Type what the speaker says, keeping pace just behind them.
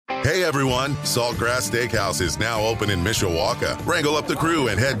Hey everyone, Saltgrass Steakhouse is now open in Mishawaka. Wrangle up the crew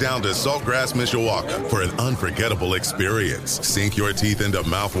and head down to Saltgrass Mishawaka for an unforgettable experience. Sink your teeth into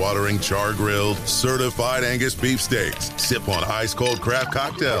mouth-watering char-grilled, certified Angus beef steaks. Sip on ice-cold craft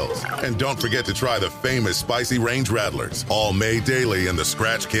cocktails. And don't forget to try the famous spicy range rattlers, all made daily in the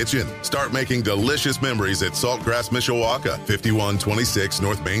Scratch Kitchen. Start making delicious memories at Saltgrass Mishawaka, 5126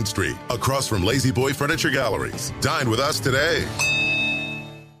 North Main Street, across from Lazy Boy Furniture Galleries. Dine with us today.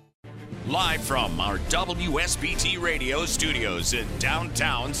 Live from our WSBT radio studios in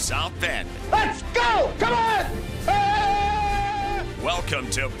downtown South Bend. Let's go! Come on! Welcome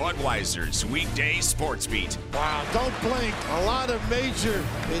to Budweiser's Weekday Sportsbeat. Wow, don't blink. A lot of major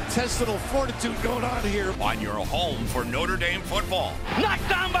intestinal fortitude going on here. On your home for Notre Dame football. Knocked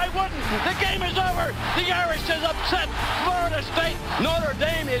down by Wooden. The game is over. The Irish is upset Florida State. Notre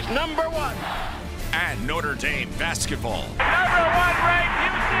Dame is number one. And Notre Dame basketball. Number one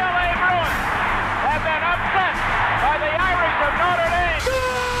ranked UCLA Bruins have been upset by the Irish of Notre Dame.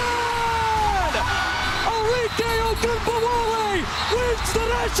 Good! Enrique Ogunbowale wins the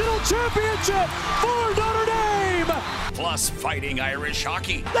national championship for Notre Dame. Plus Fighting Irish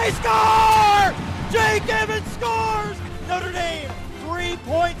hockey. They score! Jake Evans scores! Notre Dame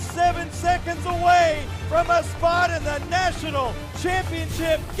 3.7 seconds away from a spot in the national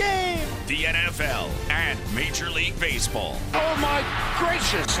championship game. The NFL and Major League Baseball. Oh my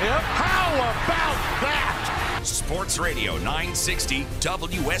gracious! How about that? Sports Radio 960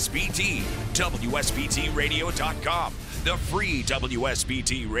 WSBT. WSBTradio.com. The free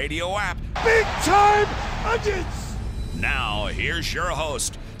WSBT radio app. Big time onions! Now, here's your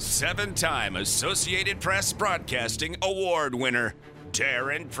host, 7-time Associated Press Broadcasting Award winner,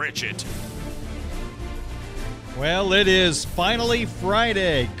 Darren Pritchett. Well, it is finally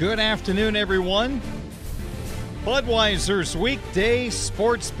Friday. Good afternoon, everyone. Budweiser's Weekday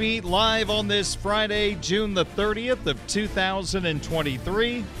Sportsbeat live on this Friday, June the 30th of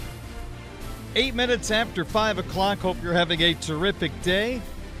 2023. 8 minutes after 5 o'clock. Hope you're having a terrific day.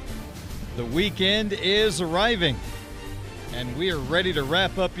 The weekend is arriving, and we are ready to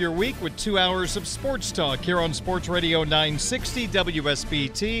wrap up your week with 2 hours of sports talk here on Sports Radio 960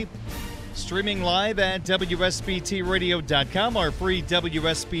 WSBT. Streaming live at WSBTradio.com, our free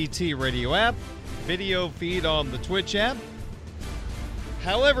WSBT radio app, video feed on the Twitch app.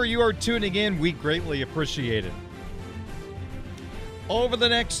 However you are tuning in, we greatly appreciate it. Over the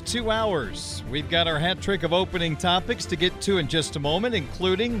next 2 hours, we've got our hat trick of opening topics to get to in just a moment,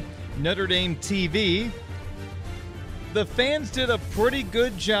 including Notre Dame TV. The fans did a pretty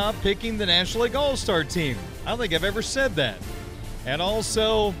good job picking the National League All-Star team. I don't think I've ever said that. And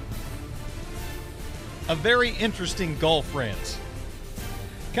also, a very interesting golf rant.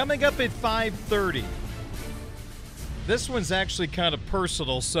 Coming up at 5:30. This one's actually kind of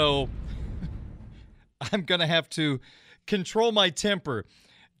personal, so I'm going to have to control my temper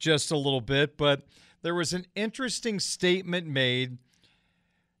just a little bit. But there was an interesting statement made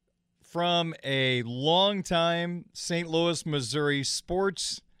from a longtime St. Louis, Missouri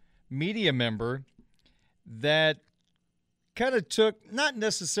sports media member that kind of took not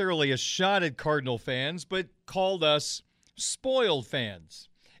necessarily a shot at Cardinal fans, but called us spoiled fans.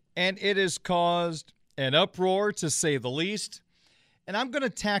 And it has caused an uproar, to say the least. And I'm going to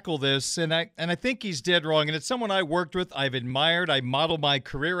tackle this, and I think he's dead wrong. And it's someone I worked with, I've admired, I model my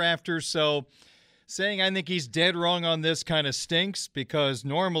career after. So saying I think he's dead wrong on this kind of stinks, because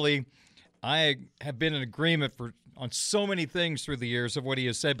normally I have been in agreement on so many things through the years of what he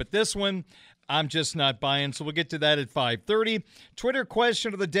has said. But this one, I'm just not buying, so we'll get to that at 5:30. Twitter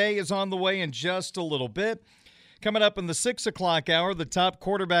question of the day is on the way in just a little bit. Coming up in the 6 o'clock hour, the top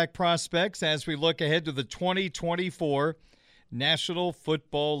quarterback prospects as we look ahead to the 2024 National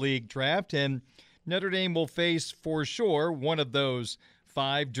Football League Draft. And Notre Dame will face, for sure, one of those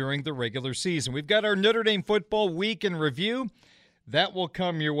 5 during the regular season. We've got our Notre Dame football week in review. That will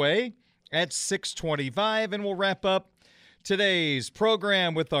come your way at 6:25, and we'll wrap up today's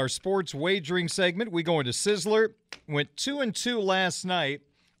program with our sports wagering segment. We go into Sizzler. Went 2-2 last night.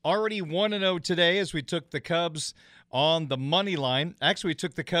 Already 1-0 today as we took the Cubs on the money line. Actually, we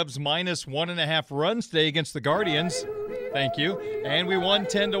took the Cubs minus 1.5 runs today against the Guardians. Thank you. And we won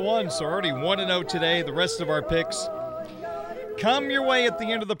 10-1, so already 1-0 today. The rest of our picks come your way at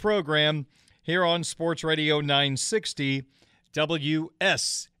the end of the program here on Sports Radio 960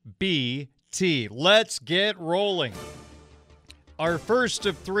 WSBT. Let's get rolling. Our first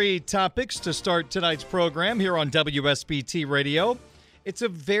of 3 topics to start tonight's program here on WSBT Radio. It's a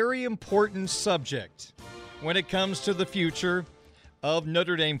very important subject when it comes to the future of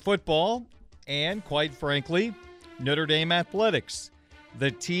Notre Dame football and, quite frankly, Notre Dame athletics.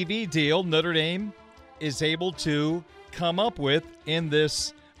 the TV deal Notre Dame is able to come up with in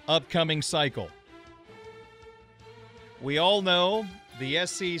this upcoming cycle. We all know the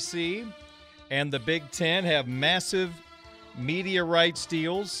SEC and the Big Ten have massive media rights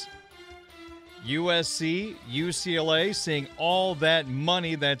deals. USC, UCLA, seeing all that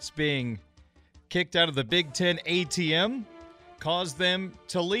money that's being kicked out of the Big Ten ATM, caused them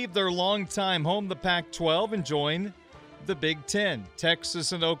to leave their longtime home, the Pac-12, and join the Big Ten.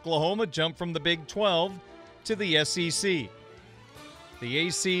 Texas and Oklahoma jumped from the Big 12 to the SEC. The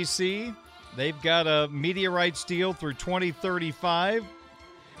ACC, they've got a media rights deal through 2035.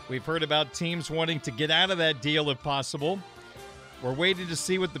 We've heard about teams wanting to get out of that deal if possible. We're waiting to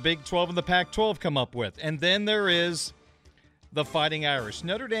see what the Big 12 and the Pac-12 come up with. And then there is the Fighting Irish.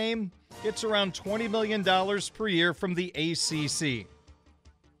 Notre Dame gets around $20 million per year from the ACC.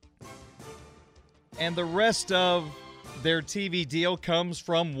 And the rest of their TV deal comes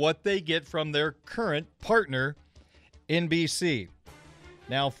from what they get from their current partner, NBC.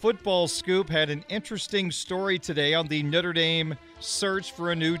 Now, Football Scoop had an interesting story today on the Notre Dame search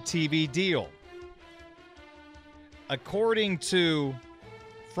for a new TV deal. According to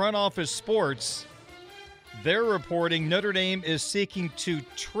Front Office Sports, they're reporting Notre Dame is seeking to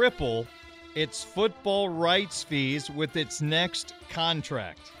triple its football rights fees with its next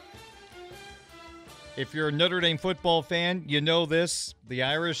contract. If you're a Notre Dame football fan, you know this. The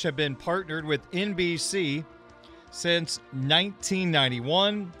Irish have been partnered with NBC since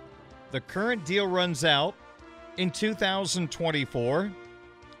 1991. The current deal runs out in 2024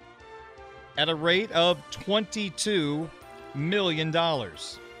 at a rate of $22 million.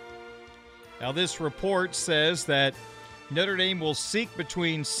 Now, this report says that Notre Dame will seek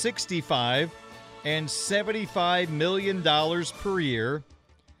between $65 and $75 million per year.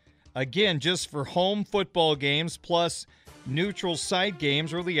 Again, just for home football games plus neutral site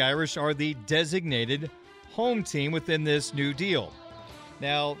games where the Irish are the designated home team within this new deal.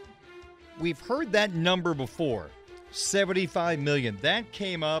 Now, we've heard that number before, $75 million. That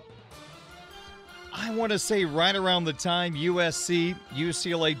came up, I want to say, right around the time USC,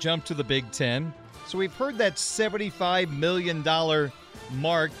 UCLA jumped to the Big Ten. So we've heard that $75 million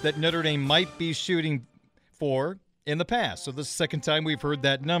mark that Notre Dame might be shooting for in the past. So this is the second time we've heard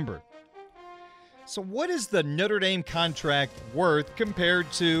that number. So what is the Notre Dame contract worth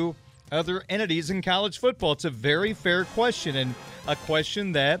compared to other entities in college football? It's a very fair question, and a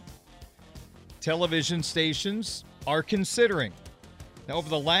question that television stations are considering. Now, over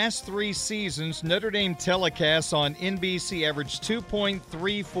the last 3 seasons, Notre Dame telecasts on NBC averaged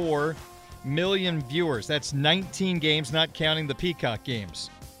 2.34 million viewers. That's 19 games, not counting the Peacock games.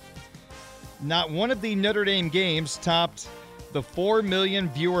 Not one of the Notre Dame games topped the 4 million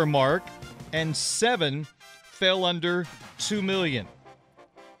viewer mark, and 7 fell under 2 million.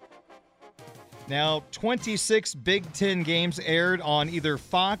 Now, 26 Big Ten games aired on either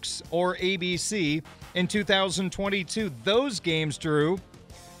Fox or ABC in 2022. Those games drew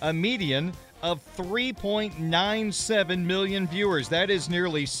a median of 3.97 million viewers. That is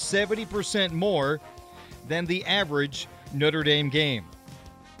nearly 70% more than the average Notre Dame game.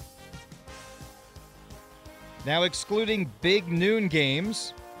 Now, excluding big noon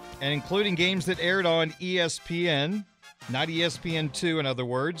games and including games that aired on ESPN, not ESPN2 in other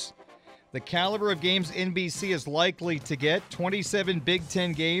words, the caliber of games NBC is likely to get: 27 Big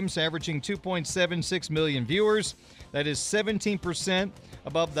Ten games averaging 2.76 million viewers. That is 17%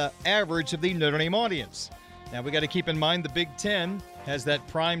 above the average of the Notre Dame audience. Now, we got to keep in mind the Big Ten has that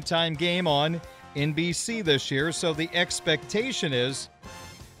primetime game on NBC this year, so the expectation is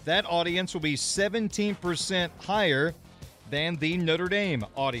that audience will be 17% higher than the Notre Dame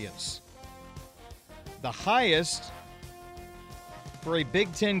audience. The highest for a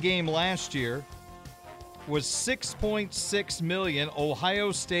Big Ten game last year was 6.6 million,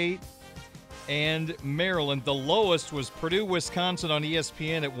 Ohio State and Maryland. The lowest was Purdue, Wisconsin on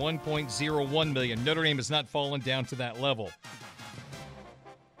ESPN at 1.01 million. Notre Dame has not fallen down to that level.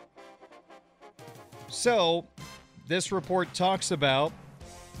 So, this report talks about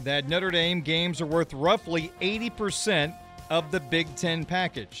that Notre Dame games are worth roughly 80% of the Big Ten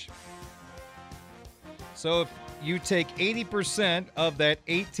package. So if you take 80% of that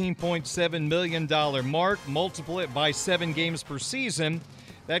 $18.7 million mark, multiply it by 7 games per season,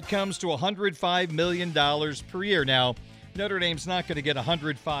 that comes to $105 million per year. Now, Notre Dame's not going to get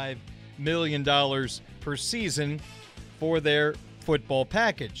 $105 million per season for their football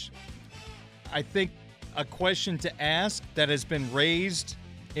package. I think a question to ask that has been raised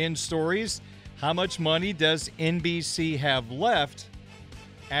in stories: how much money does NBC have left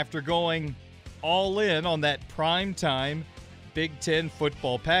after going all in on that primetime Big Ten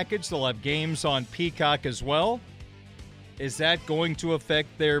football package. They'll have games on Peacock as well. Is that going to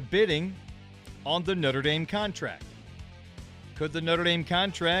affect their bidding on the Notre Dame contract? Could the Notre Dame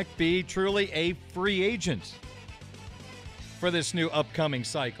contract be truly a free agent for this new upcoming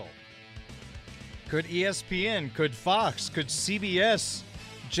cycle? Could ESPN, could Fox, could CBS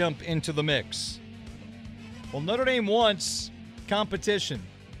jump into the mix? Well, Notre Dame wants competition,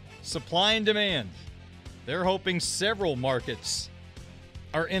 supply and demand. They're hoping several markets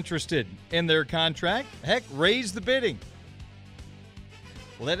are interested in their contract. Heck, raise the bidding.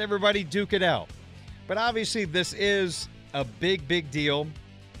 Let everybody duke it out. But obviously, this is a big, big deal.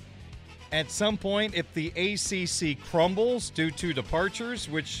 At some point, if the ACC crumbles due to departures,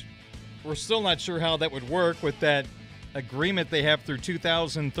 which we're still not sure how that would work with that agreement they have through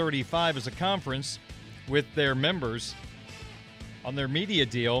 2035 as a conference with their members on their media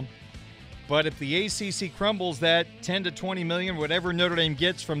deal. But if the ACC crumbles, that 10 to 20 million, whatever Notre Dame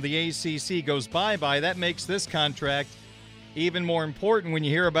gets from the ACC goes bye-bye. That makes this contract even more important when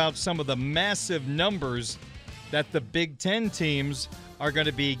you hear about some of the massive numbers that the Big Ten teams are going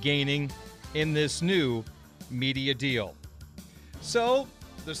to be gaining in this new media deal. So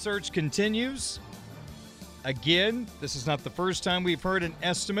the search continues. Again, this is not the first time we've heard an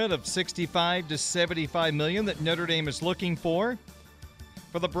estimate of 65 to 75 million that Notre Dame is looking for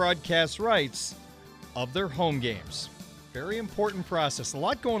the broadcast rights of their home games. Very important process. A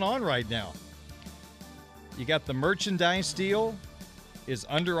lot going on right now. You got the merchandise deal. Is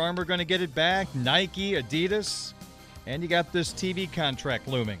Under Armour going to get it back? Nike, Adidas. And you got this TV contract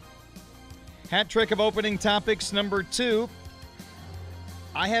looming. Hat trick of opening topics number 2.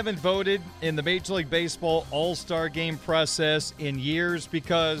 I haven't voted in the Major League Baseball All-Star Game process in years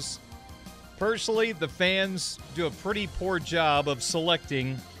because, personally, the fans do a pretty poor job of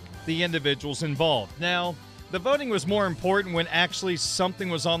selecting the individuals involved. Now, the voting was more important when actually something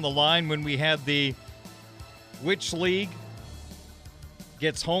was on the line, when we had the which league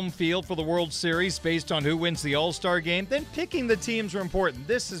gets home field for the World Series based on who wins the All-Star Game. Then picking the teams are important.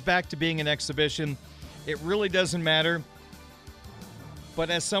 This is back to being an exhibition. It really doesn't matter. But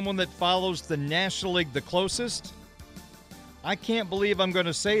as someone that follows the National League the closest, I can't believe I'm going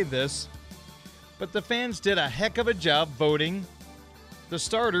to say this, but the fans did a heck of a job voting the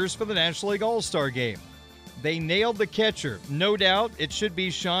starters for the National League All-Star Game. They nailed the catcher. No doubt it should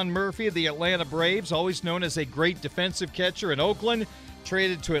be Sean Murphy of the Atlanta Braves, always known as a great defensive catcher in Oakland,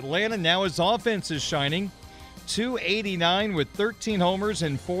 traded to Atlanta. Now his offense is shining. .289 with 13 homers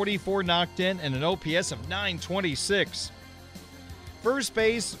and 44 knocked in and an OPS of .926. First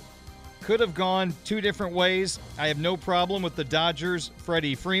base could have gone two different ways. I have no problem with the Dodgers'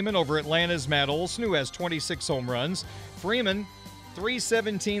 Freddie Freeman over Atlanta's Matt Olson, who has 26 home runs. Freeman,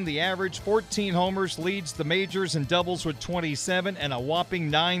 .317 the average, 14 homers, leads the majors in doubles with 27 and a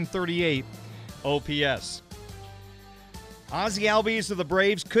whopping .938 OPS. Ozzie Albies of the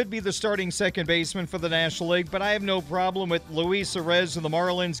Braves could be the starting second baseman for the National League, but I have no problem with Luis Arez of the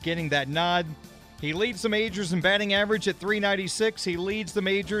Marlins getting that nod. He leads the majors in batting average at .396. He leads the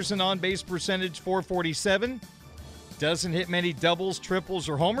majors in on-base percentage .447. Doesn't hit many doubles, triples,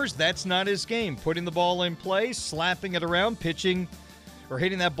 or homers. That's not his game. Putting the ball in play, slapping it around, pitching, or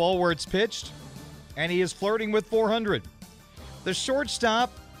hitting that ball where it's pitched. And he is flirting with .400. The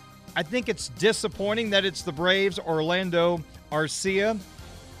shortstop, I think it's disappointing that it's the Braves' Orlando Arcia.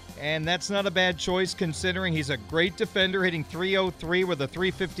 And that's not a bad choice considering he's a great defender, hitting .303 with a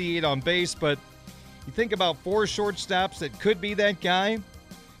 .358 on base. But you think about four shortstops that could be that guy.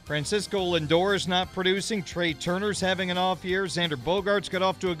 Francisco Lindor is not producing. Trey Turner's having an off year. Xander Bogaerts got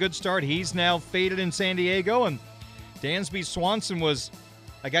off to a good start. He's now faded in San Diego. And Dansby Swanson was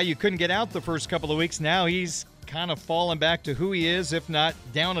a guy you couldn't get out the first couple of weeks. Now he's kind of fallen back to who he is, if not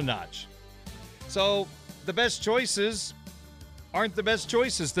down a notch. So the best choices aren't the best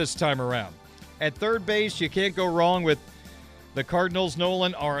choices this time around. At third base, you can't go wrong with the Cardinals'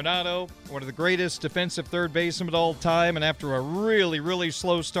 Nolan Arenado, one of the greatest defensive third basemen of all time. And after a really, really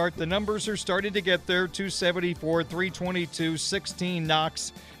slow start, the numbers are starting to get there. .274, .322, 16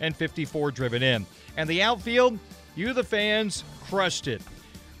 knocks, and 54 driven in. And the outfield, you the fans, crushed it.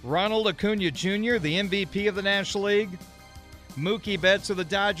 Ronald Acuna Jr., the MVP of the National League. Mookie Betts of the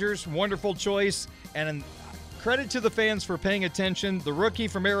Dodgers, wonderful choice. And credit to the fans for paying attention. The rookie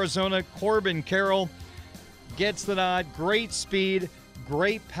from Arizona, Corbin Carroll, gets the nod. Great speed,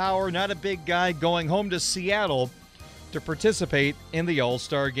 great power, not a big guy, going home to Seattle to participate in the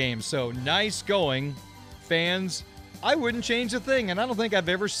All-Star Game. So nice going, fans. I wouldn't change a thing, and I don't think I've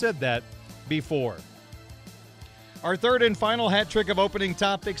ever said that before. Our third and final hat trick of opening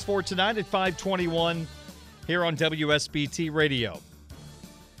topics for tonight at 5:21. here on WSBT Radio.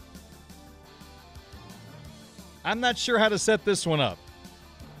 I'm not sure how to set this one up.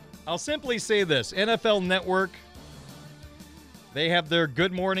 I'll simply say this. NFL Network, they have their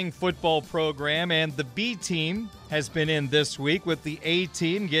Good Morning Football program, and the B team has been in this week with the A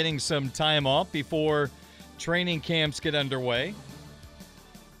team getting some time off before training camps get underway.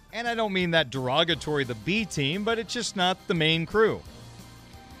 And I don't mean that derogatory, the B team, but it's just not the main crew.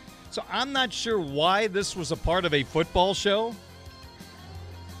 So I'm not sure why this was a part of a football show,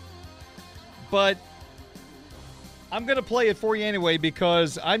 but I'm going to play it for you anyway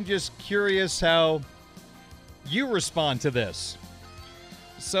because I'm just curious how you respond to this.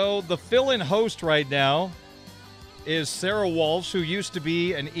 So the fill-in host right now is Sarah Walsh, who used to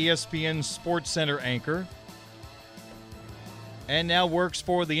be an ESPN SportsCenter anchor and now works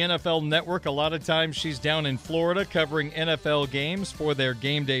for the NFL Network. A lot of times she's down in Florida covering NFL games for their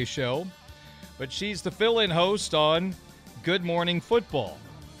game day show. But she's the fill-in host on Good Morning Football.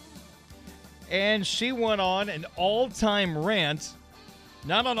 And she went on an all-time rant,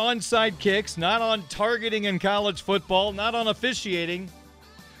 not on onside kicks, not on targeting in college football, not on officiating,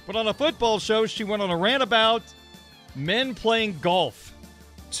 but on a football show, she went on a rant about men playing golf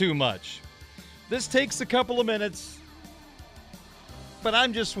too much. This takes a couple of minutes, but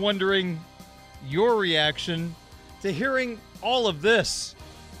I'm just wondering your reaction to hearing all of this.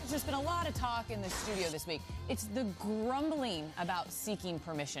 There's been a lot of talk in the studio this week. It's the grumbling about seeking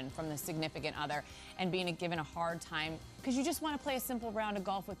permission from the significant other and being given a hard time because you just want to play a simple round of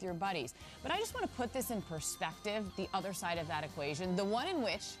golf with your buddies. But I just want to put this in perspective, the other side of that equation, the one in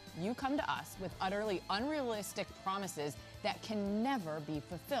which you come to us with utterly unrealistic promises that can never be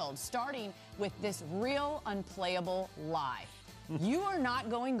fulfilled, starting with this real unplayable lie. You are not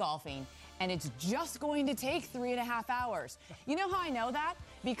going golfing, and it's just going to take 3.5 hours. You know how I know that?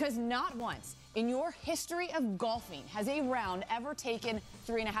 Because not once in your history of golfing has a round ever taken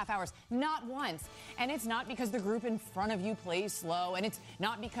 3.5 hours. Not once. And it's not because the group in front of you plays slow, and it's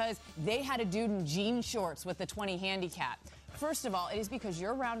not because they had a dude in jean shorts with the 20 handicap. First of all, it is because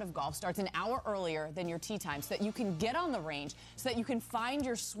your round of golf starts an hour earlier than your tee time so that you can get on the range, so that you can find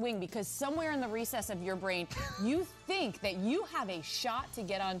your swing, because somewhere in the recess of your brain, you think that you have a shot to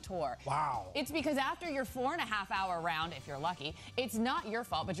get on tour. Wow. It's because after your 4.5-hour round, if you're lucky, it's not your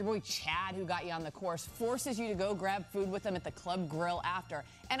fault, but your boy Chad, who got you on the course, forces you to go grab food with them at the club grill after.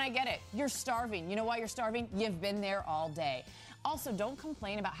 And I get it. You're starving. You know why you're starving? You've been there all day. Also, don't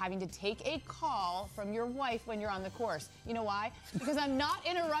complain about having to take a call from your wife when you're on the course. You know why? Because I'm not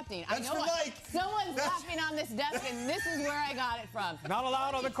interrupting. That's I know for Mike. Someone's laughing on this desk, and this is where I got it from. Not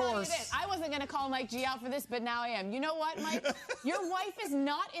allowed on the course. I wasn't going to call Mike G out for this, but now I am. You know what, Mike? Your wife is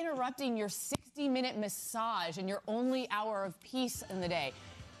not interrupting your 60-minute massage and your only hour of peace in the day.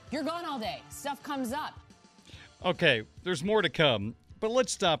 You're gone all day. Stuff comes up. Okay, there's more to come, but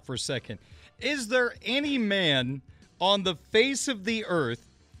let's stop for a second. Is there any man on the face of the earth,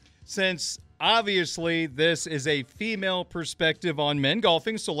 since obviously this is a female perspective on men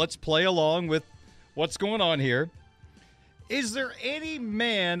golfing, so let's play along with what's going on here. Is there any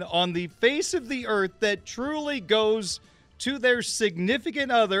man on the face of the earth that truly goes to their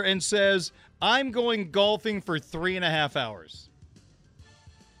significant other and says, I'm going golfing for 3.5 hours?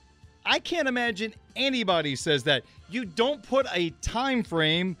 I can't imagine anybody says that. You don't put a time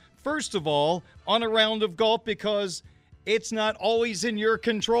frame, first of all, on a round of golf because it's not always in your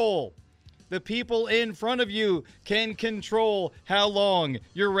control. The people in front of you can control how long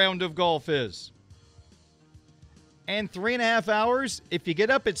your round of golf is. And 3.5 hours, if you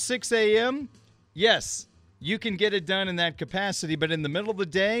get up at 6 a.m., yes, you can get it done in that capacity. But in the middle of the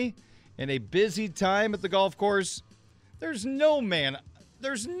day, in a busy time at the golf course, there's nobody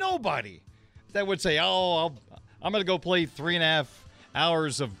that would say, I'm going to go play 3.5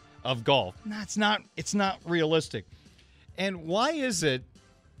 hours of golf. No, it's not realistic. And why is it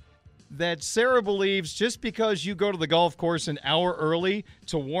that Sarah believes just because you go to the golf course an hour early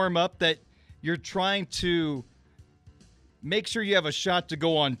to warm up that you're trying to make sure you have a shot to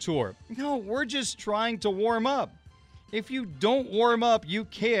go on tour? No, we're just trying to warm up. If you don't warm up, you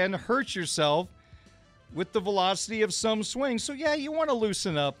can hurt yourself with the velocity of some swings. So, yeah, you want to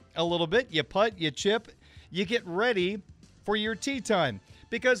loosen up a little bit. You putt, you chip, you get ready for your tee time.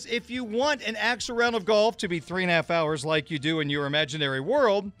 Because if you want an actual round of golf to be 3.5 hours like you do in your imaginary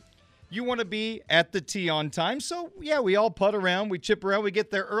world, you want to be at the tee on time. So, yeah, we all putt around, we chip around, we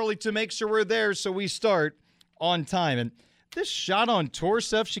get there early to make sure we're there so we start on time. And this shot on tour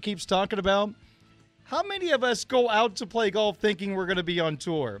stuff she keeps talking about, how many of us go out to play golf thinking we're going to be on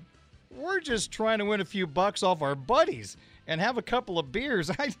tour? We're just trying to win a few bucks off our buddies and have a couple of beers.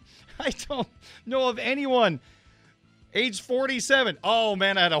 I don't know of anyone age 47. Oh,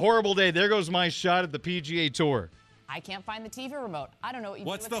 man, I had a horrible day. There goes my shot at the PGA Tour. I can't find the TV remote. I don't know what you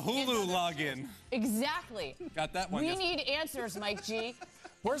What's do the with Hulu login? Exactly. Got that one. We need answers, Mike G.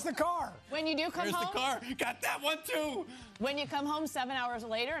 Where's the car? When you do come Where's home. the car? Got that one, too. When you come home 7 hours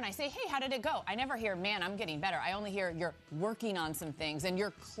later and I say, hey, how did it go? I never hear, man, I'm getting better. I only hear you're working on some things and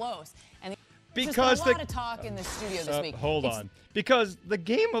you're close. And because just a lot of talk in the studio this week. Hold on. Because the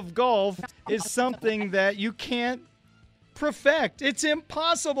game of golf is something that you can't perfect. It's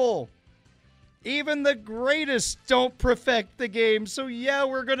impossible. Even the greatest don't perfect the game. So, yeah,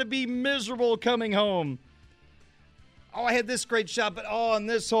 we're going to be miserable coming home. Oh, I had this great shot, but on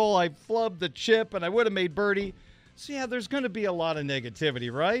this hole, I flubbed the chip, and I would have made birdie. So, yeah, there's going to be a lot of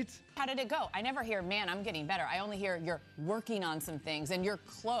negativity, right? How did it go? I never hear, man, I'm getting better. I only hear you're working on some things and you're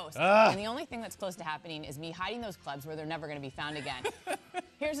close. And the only thing that's close to happening is me hiding those clubs where they're never going to be found again.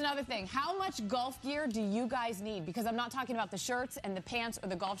 Here's another thing. How much golf gear do you guys need? Because I'm not talking about the shirts and the pants or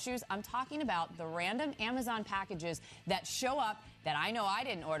the golf shoes. I'm talking about the random Amazon packages that show up that I know I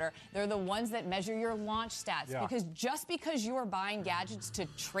didn't order. They're the ones that measure your launch stats. Yeah. Because just because you are buying gadgets to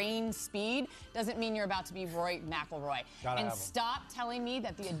train speed doesn't mean you're about to be Roy McIlroy. And stop telling me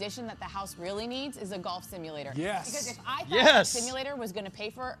that the addition that the house really needs is a golf simulator. Yes. Because if I thought the simulator was going to pay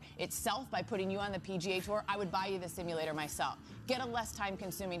for itself by putting you on the PGA Tour, I would buy you the simulator myself. Get a less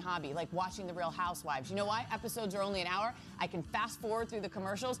time-consuming hobby, like watching The Real Housewives. You know why? Episodes are only an hour. I can fast forward through the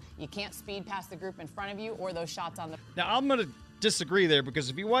commercials. You can't speed past the group in front of you or those shots on the... Now, I'm going to disagree there, because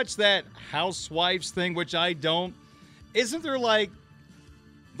if you watch that Housewives thing, which I don't, isn't there like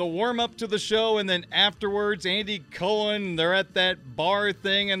the warm-up to the show and then afterwards Andy Cohen, they're at that bar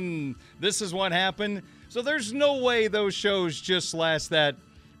thing and this is what happened? So there's no way those shows just last that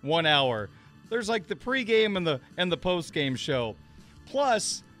 1 hour. There's like the pregame and the postgame show.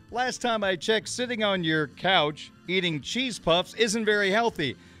 Plus, last time I checked, sitting on your couch eating cheese puffs isn't very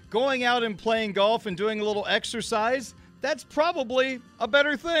healthy. Going out and playing golf and doing a little exercise, that's probably a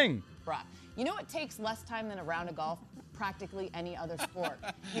better thing. Bruh, you know what takes less time than a round of golf? Practically any other sport.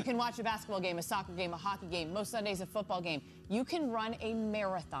 You can watch a basketball game, a soccer game, a hockey game, most Sundays a football game. You can run a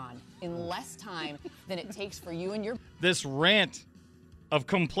marathon in less time than it takes for you and your This rant of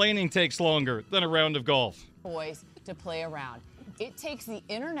complaining takes longer than a round of golf. Boys to play around. It takes the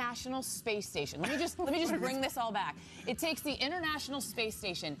International Space Station. Let me just bring this all back. It takes the International Space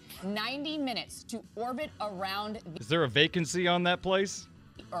Station 90 minutes to orbit around Is there a vacancy on that place?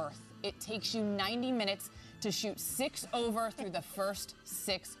 The Earth. It takes you 90 minutes to shoot 6 over through the first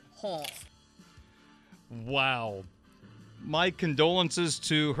 6 holes. Wow. My condolences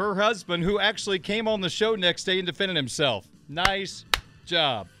to her husband, who actually came on the show next day and defended himself. Nice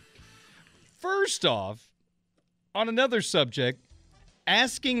job. First off, on another subject,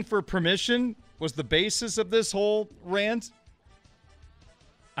 asking for permission was the basis of this whole rant.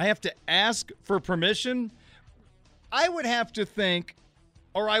 I have to ask for permission? I would have to think,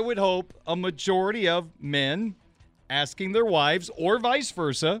 or I would hope, a majority of men asking their wives, or vice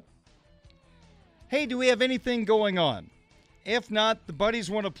versa, hey, do we have anything going on? If not, the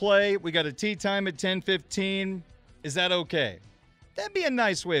buddies want to play. We got a tee time at 10:15. Is that okay? That'd be a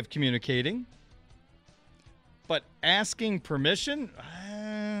nice way of communicating. But asking permission?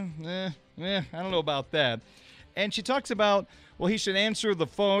 I don't know about that. And she talks about, well, he should answer the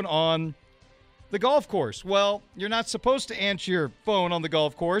phone on the golf course. Well, you're not supposed to answer your phone on the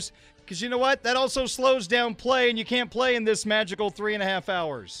golf course because you know what? That also slows down play, and you can't play in this magical 3.5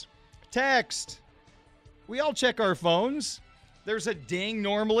 hours. Text. We all check our phones. There's a ding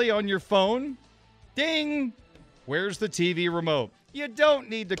normally on your phone. Ding. Where's the TV remote? You don't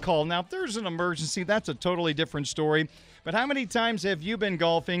need to call. Now, if there's an emergency, that's a totally different story. But how many times have you been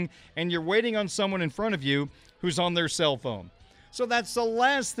golfing and you're waiting on someone in front of you who's on their cell phone? So that's the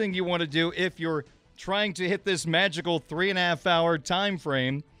last thing you want to do if you're trying to hit this magical 3.5 hour time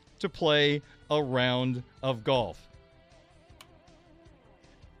frame to play a round of golf.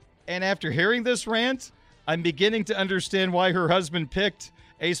 And after hearing this rant, I'm beginning to understand why her husband picked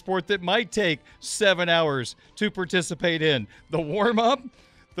a sport that might take 7 hours to participate in. The warm-up,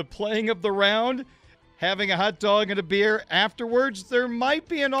 the playing of the round, having a hot dog and a beer afterwards. There might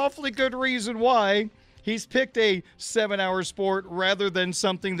be an awfully good reason why he's picked a 7-hour sport rather than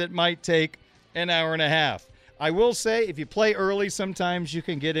something that might take an hour and a half. I will say, if you play early, sometimes you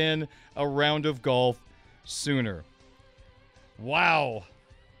can get in a round of golf sooner. Wow.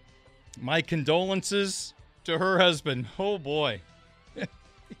 My condolences to her husband. Oh, boy.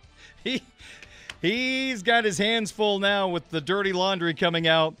 He's got his hands full now with the dirty laundry coming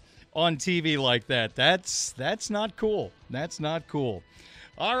out on TV like that. That's not cool. That's not cool.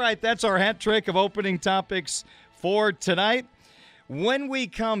 All right, that's our hat trick of opening topics for tonight. When we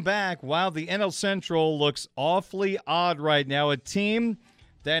come back, wow, the NL Central looks awfully odd right now. A team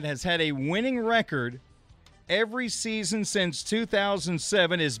that has had a winning record every season since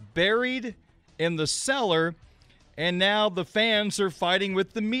 2007 is buried in the cellar, and now the fans are fighting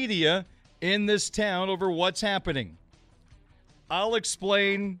with the media in this town over what's happening. I'll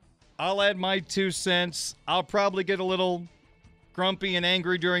explain. I'll add my 2 cents. I'll probably get a little grumpy and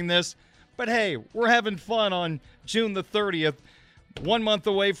angry during this. But hey, we're having fun on June the 30th, 1 month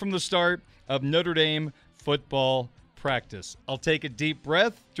away from the start of Notre Dame football practice. I'll take a deep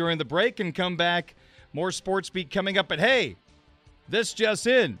breath during the break and come back. More Sportsbeat coming up. But hey, this just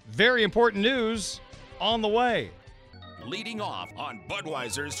in. Very important news on the way. Leading off on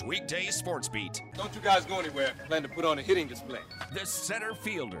Budweiser's Weekday Sportsbeat. Don't you guys go anywhere. Plan to put on a hitting display. The center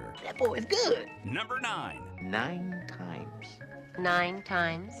fielder. That boy is good. Number 9. 9 times. 9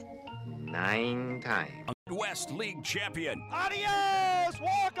 times. 9 times. West League champion. Adios!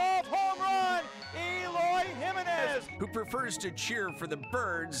 Walk-off home run! Eloy Jimenez! Who prefers to cheer for the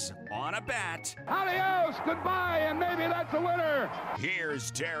Birds on a bat. Adios, goodbye, and maybe that's a winner.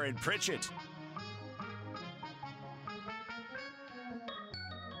 Here's Darren Pritchett.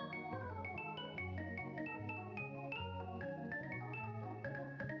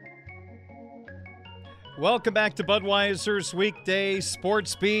 Welcome back to Budweiser's Weekday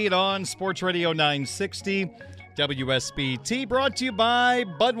Sportsbeat on Sports Radio 960 WSBT, brought to you by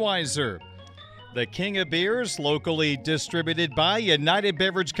Budweiser, the king of beers, locally distributed by United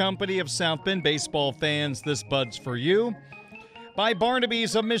Beverage Company of South Bend. Baseball fans, this Bud's for you. By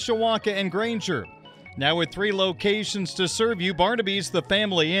Barnaby's of Mishawaka and Granger, now with 3 locations to serve you. Barnaby's, the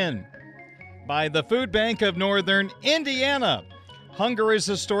family inn. By the Food Bank of Northern Indiana. Hunger is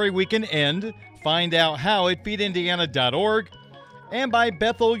a story we can end. Find out how at feedindiana.org. And by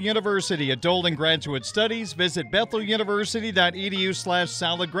Bethel University, Adult and Graduate Studies. Visit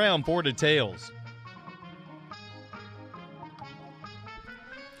betheluniversity.edu/solid ground for details.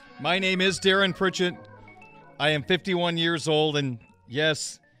 My name is Darren Pritchett. I am 51 years old, and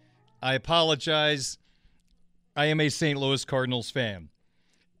yes, I apologize. I am a St. Louis Cardinals fan.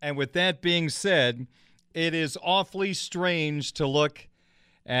 And with that being said, it is awfully strange to look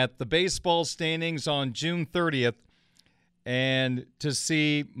at the baseball standings on June 30th and to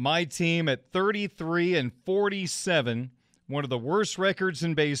see my team at 33-47, one of the worst records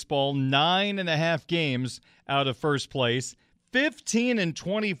in baseball, 9.5 games out of first place,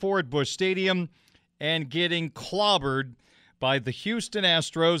 15-24 at Busch Stadium, and getting clobbered by the Houston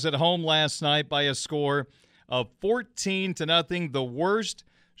Astros at home last night by a score of 14-0, the worst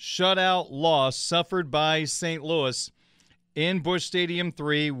shutout loss suffered by St. Louis in Busch Stadium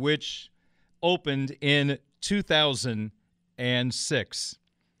 3, which opened in 2006.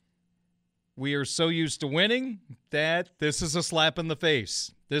 We are so used to winning that this is a slap in the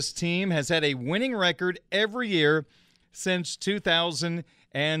face. This team has had a winning record every year since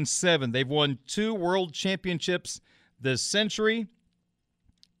 2007. They've won 2 world championships this century,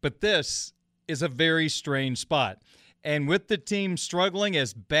 but this is a very strange spot. And with the team struggling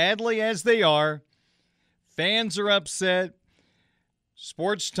as badly as they are, fans are upset.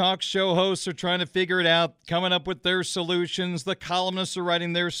 Sports talk show hosts are trying to figure it out, coming up with their solutions. The columnists are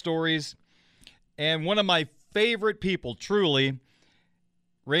writing their stories. And one of my favorite people, truly,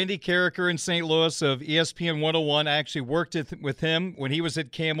 Randy Carricker in St. Louis of ESPN 101. I actually worked with him when he was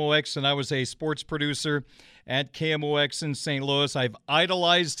at KMOX, and I was a sports producer at KMOX in St. Louis. I've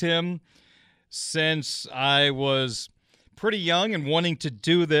idolized him since I was pretty young and wanting to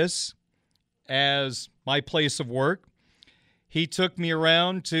do this as my place of work. He took me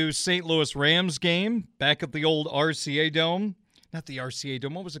around to St. Louis Rams game back at the old RCA Dome. Not the RCA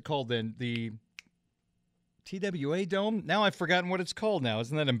Dome. What was it called then? The TWA Dome? Now I've forgotten what it's called now.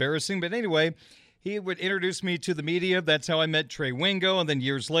 Isn't that embarrassing? But anyway, he would introduce me to the media. That's how I met Trey Wingo. And then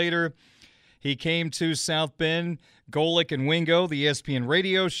years later, he came to South Bend, Golick and Wingo, the ESPN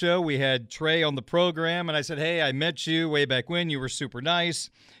radio show. We had Trey on the program, and I said, hey, I met you way back when. You were super nice.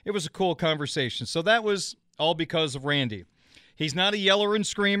 It was a cool conversation. So that was all because of Randy. He's not a yeller and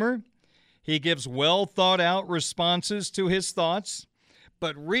screamer. He gives well-thought-out responses to his thoughts.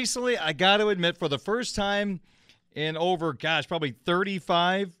 But recently, I got to admit, for the first time in over, probably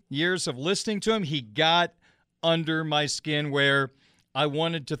 35 years of listening to him, he got under my skin where I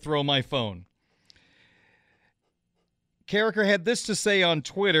wanted to throw my phone. Carricker had this to say on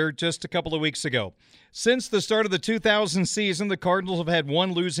Twitter just a couple of weeks ago. Since the start of the 2000 season, the Cardinals have had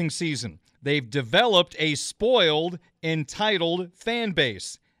one losing season. They've developed a spoiled, entitled fan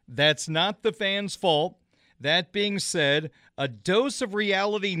base. That's not the fans' fault. That being said, a dose of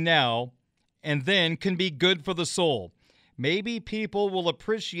reality now and then can be good for the soul. Maybe people will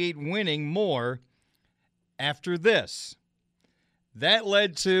appreciate winning more after this. That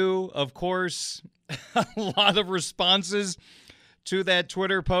led to, of course, a lot of responses to that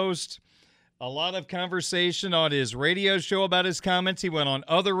Twitter post. A lot of conversation on his radio show about his comments. He went on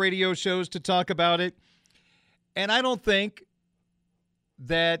other radio shows to talk about it. And I don't think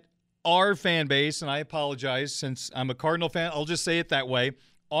that our fan base, and I apologize since I'm a Cardinal fan, I'll just say it that way,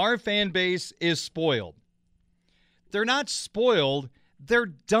 our fan base is spoiled. They're not spoiled. They're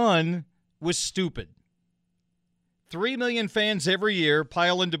done with stupid. 3 million fans every year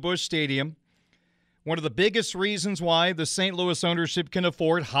pile into Busch Stadium. One of the biggest reasons why the St. Louis ownership can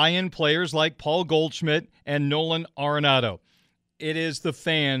afford high-end players like Paul Goldschmidt and Nolan Arenado. It is the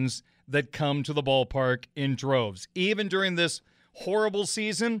fans that come to the ballpark in droves. Even during this horrible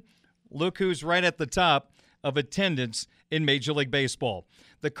season, look who's right at the top of attendance in Major League Baseball.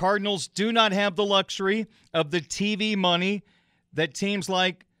 The Cardinals do not have the luxury of the TV money that teams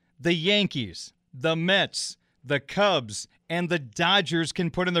like the Yankees, the Mets, the Cubs, and the Dodgers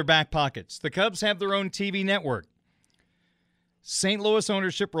can put in their back pockets. The Cubs have their own TV network. St. Louis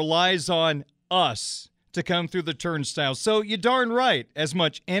ownership relies on us to come through the turnstile. So you're darn right. As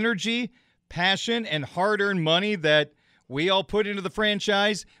much energy, passion, and hard-earned money that we all put into the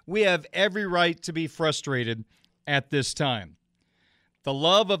franchise, we have every right to be frustrated at this time. The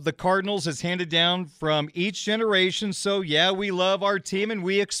love of the Cardinals is handed down from each generation. So, yeah, we love our team and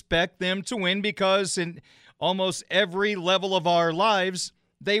we expect them to win because in almost every level of our lives,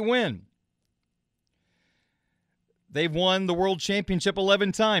 they win. They've won the World Championship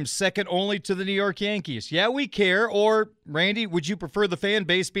 11 times, second only to the New York Yankees. Yeah, we care. Or, Randy, would you prefer the fan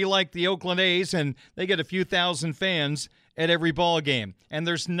base be like the Oakland A's and they get a few thousand fans at every ball game? And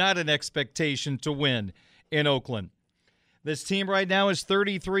there's not an expectation to win in Oakland. This team right now is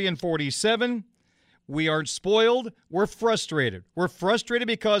 33-47. We aren't spoiled. We're frustrated. We're frustrated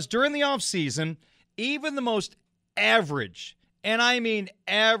because during the offseason, even the most average, and I mean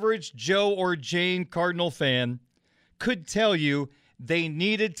average Joe or Jane Cardinal fan, could tell you they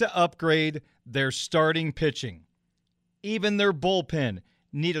needed to upgrade their starting pitching. Even their bullpen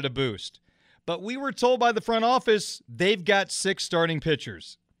needed a boost. But we were told by the front office they've got 6 starting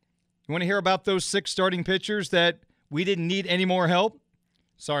pitchers. You want to hear about those 6 starting pitchers that we didn't need any more help?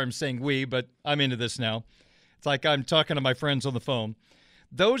 Sorry, I'm saying we, but I'm into this now. It's like I'm talking to my friends on the phone.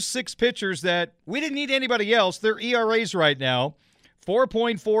 Those 6 pitchers that we didn't need anybody else, their ERAs right now,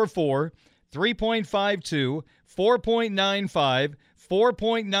 4.44, 3.52, 4.95,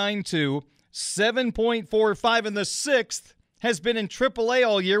 4.92, 7.45, and the 6th has been in AAA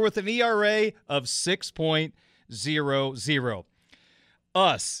all year with an ERA of 6.00.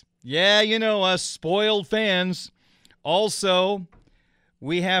 Us. Yeah, you know us, spoiled fans. Also,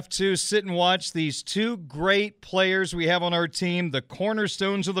 we have to sit and watch these 2 great players we have on our team, the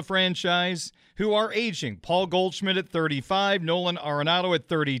cornerstones of the franchise, who are aging. Paul Goldschmidt at 35, Nolan Arenado at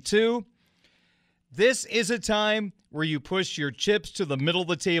 32. This is a time where you push your chips to the middle of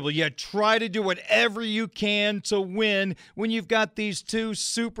the table. You try to do whatever you can to win when you've got these 2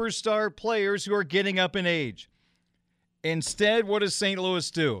 superstar players who are getting up in age. Instead, what does St.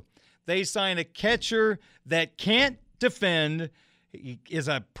 Louis do? They sign a catcher that can't defend. He is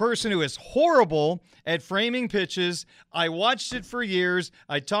a person who is horrible at framing pitches. I watched it for years.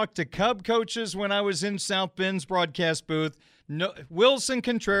 I talked to Cub coaches when I was in South Bend's broadcast booth. No, Wilson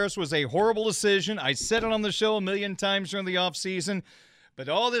Contreras was a horrible decision. I said it on the show a million times during the offseason. But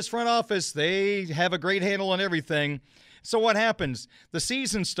all this front office, they have a great handle on everything. So what happens? The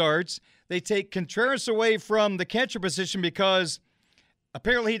season starts. They take Contreras away from the catcher position because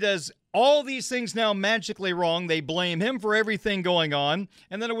apparently he does all these things now magically wrong. They blame him for everything going on.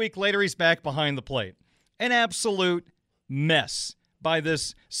 And then a week later, he's back behind the plate. An absolute mess by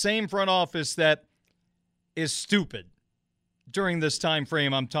this same front office that is stupid during this time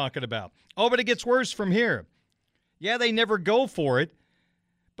frame I'm talking about. Oh, but it gets worse from here. Yeah, they never go for it.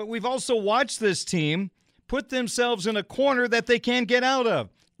 But we've also watched this team put themselves in a corner that they can't get out of.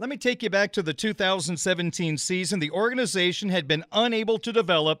 Let me take you back to the 2017 season. The organization had been unable to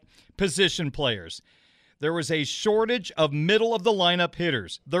develop position players. There was a shortage of middle-of-the-lineup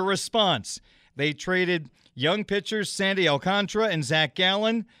hitters. The response, they traded young pitchers Sandy Alcantara and Zach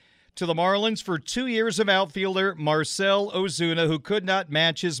Gallen to the Marlins for 2 years of outfielder Marcell Ozuna, who could not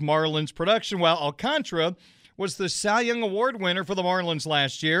match his Marlins production, while Alcantara was the Cy Young Award winner for the Marlins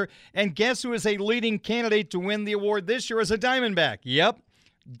last year. And guess who is a leading candidate to win the award this year as a Diamondback? Yep,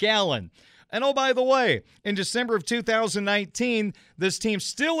 Gallen. And oh, by the way, in December of 2019, this team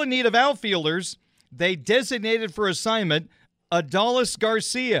still in need of outfielders. They designated for assignment Adolis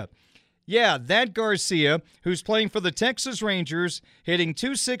Garcia. Yeah, that Garcia, who's playing for the Texas Rangers, hitting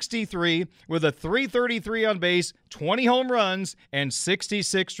 .263 with a .333 on base, 20 home runs, and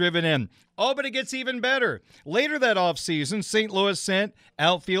 66 driven in. Oh, but it gets even better. Later that offseason, St. Louis sent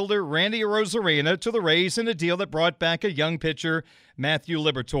outfielder Randy Arozarena to the Rays in a deal that brought back a young pitcher, Matthew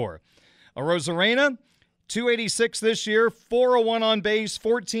Liberatore. Arozarena, .286 this year, .401 on base,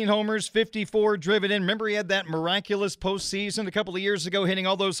 14 homers, 54 driven in. Remember he had that miraculous postseason a couple of years ago hitting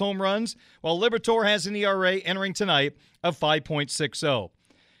all those home runs? Well, Liberatore has an ERA entering tonight of 5.60.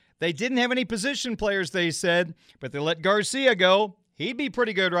 They didn't have any position players, they said, but they let Garcia go. He'd be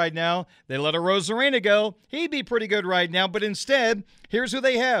pretty good right now. They let Arozarena go. He'd be pretty good right now. But instead, here's who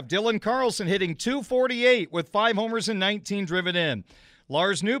they have. Dylan Carlson hitting .248 with 5 homers and 19 driven in.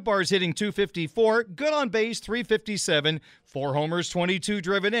 Lars Nootbaar's hitting .254, good on base, .357, 4 homers, 22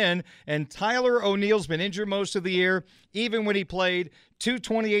 driven in, and Tyler O'Neill's been injured most of the year, even when he played,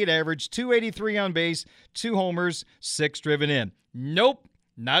 .228 average, .283 on base, 2 homers, 6 driven in. Nope,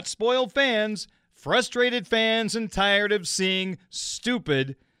 not spoiled fans, frustrated fans and tired of seeing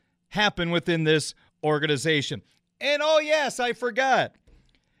stupid happen within this organization. And oh yes, I forgot.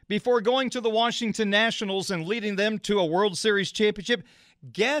 Before going to the Washington Nationals and leading them to a World Series championship,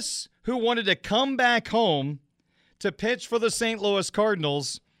 guess who wanted to come back home to pitch for the St. Louis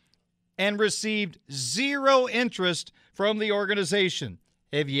Cardinals and received 0 interest from the organization?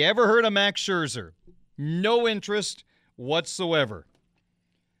 Have you ever heard of Max Scherzer? No interest whatsoever.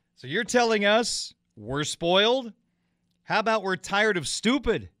 So you're telling us we're spoiled? How about we're tired of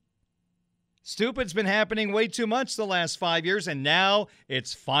stupid? Stupid's been happening way too much the last 5 years, and now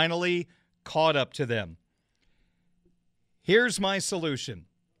it's finally caught up to them. Here's my solution.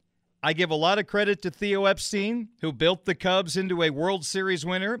 I give a lot of credit to Theo Epstein, who built the Cubs into a World Series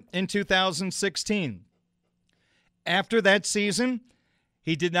winner in 2016. After that season,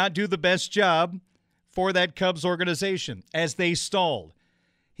 he did not do the best job for that Cubs organization as they stalled.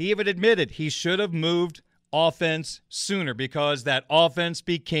 He even admitted he should have moved offense sooner because that offense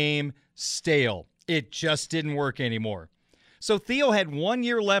became stale. It just didn't work anymore. So Theo had 1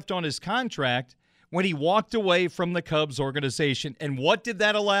 year left on his contract when he walked away from the Cubs organization. And what did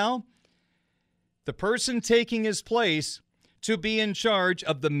that allow? The person taking his place to be in charge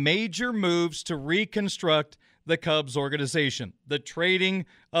of the major moves to reconstruct the Cubs organization. The trading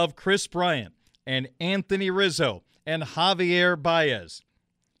of Chris Bryant and Anthony Rizzo and Javier Baez.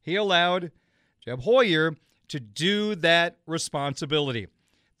 He allowed Jeb Hoyer to do that responsibility.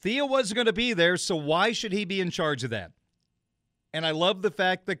 Theo wasn't going to be there, so why should he be in charge of that? And I love the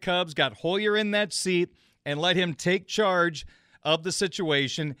fact the Cubs got Hoyer in that seat and let him take charge of the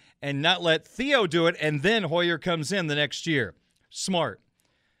situation and not let Theo do it, and then Hoyer comes in the next year. Smart.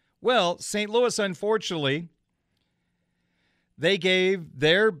 Well, St. Louis, unfortunately, they gave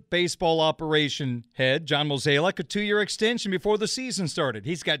their baseball operation head, John Mozeliak, a 2-year extension before the season started.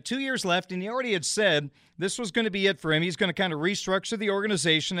 He's got 2 years left, and he already had said this was going to be it for him. He's going to kind of restructure the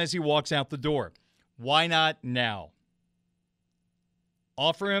organization as he walks out the door. Why not now?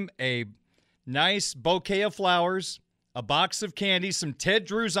 Offer him a nice bouquet of flowers, a box of candy, some Ted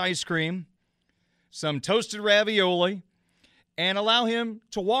Drew's ice cream, some toasted ravioli, and allow him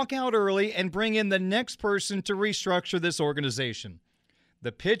to walk out early and bring in the next person to restructure this organization.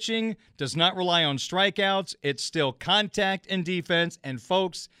 The pitching does not rely on strikeouts. It's still contact and defense. And,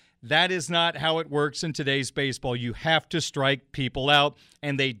 folks, that is not how it works in today's baseball. You have to strike people out,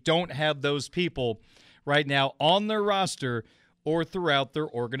 and they don't have those people right now on their roster or throughout their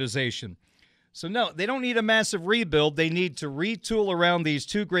organization. So, no, they don't need a massive rebuild. They need to retool around these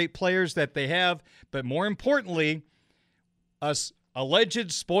 2 great players that they have. But more importantly, us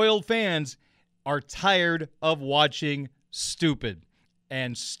alleged spoiled fans are tired of watching stupid.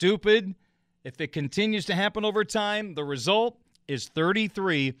 And stupid, if it continues to happen over time, the result is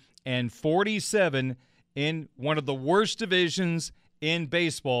 33-47 in one of the worst divisions in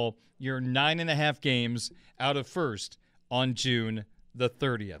baseball. You're 9.5 games out of first on June the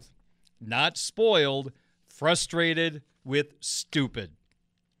 30th. Not spoiled, frustrated with stupid.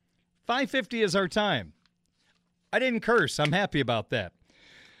 5:50 is our time. I didn't curse. I'm happy about that.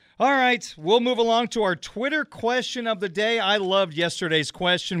 All right, we'll move along to our Twitter question of the day. I loved yesterday's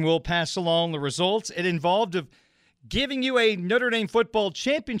question. We'll pass along the results. It involved of giving you a Notre Dame football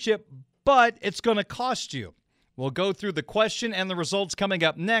championship, but it's going to cost you. We'll go through the question and the results coming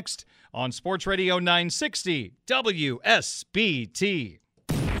up next on Sports Radio 960 WSBT.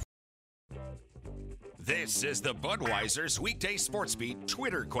 This is the Budweiser's Weekday Sportsbeat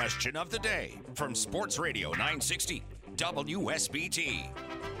Twitter question of the day from Sports Radio 960 WSBT.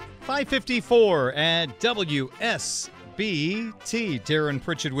 5:54 at WSBT. Darren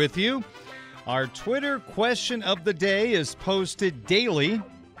Pritchett with you. Our Twitter question of the day is posted daily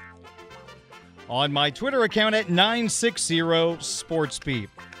on my Twitter account at 960 Sportsbeat.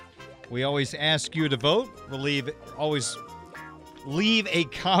 We always ask you to vote. We'll always leave a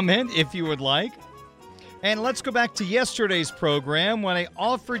comment if you would like. And let's go back to yesterday's program when I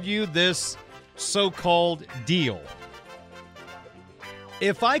offered you this so-called deal.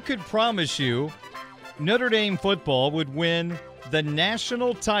 If I could promise you Notre Dame football would win the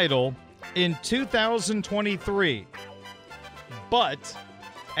national title in 2023, but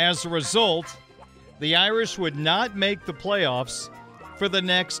as a result, the Irish would not make the playoffs for the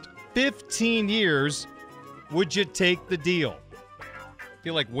next 15 years, would you take the deal? I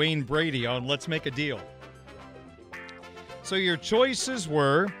feel like Wayne Brady on Let's Make a Deal. So your choices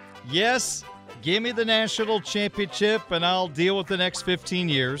were, yes, give me the national championship and I'll deal with the next 15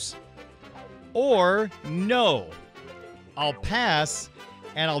 years. Or, no, I'll pass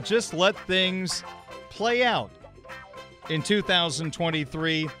and I'll just let things play out in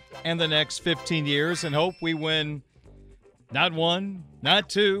 2023 and the next 15 years and hope we win not one, not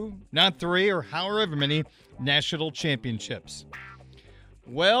two, not three, or however many national championships.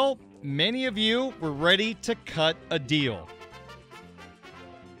 Well, many of you were ready to cut a deal.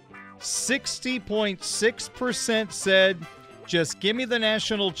 60.6% said, just give me the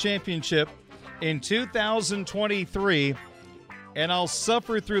national championship in 2023, and I'll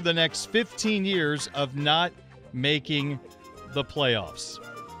suffer through the next 15 years of not making the playoffs.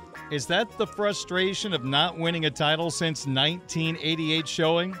 Is that the frustration of not winning a title since 1988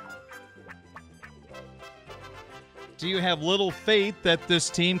 showing? Do you have little faith that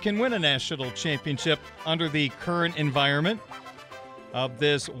this team can win a national championship under the current environment of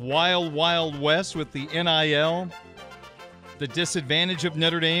this wild, wild west with the NIL, the disadvantage of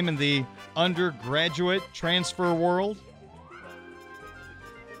Notre Dame in the undergraduate transfer world?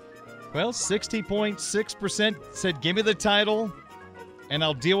 Well, 60.6% said, give me the title and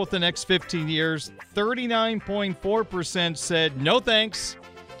I'll deal with the next 15 years. 39.4% said, no thanks.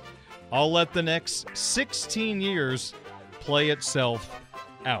 I'll let the next 16 years play itself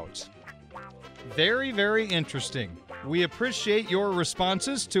out. Very, very interesting. We appreciate your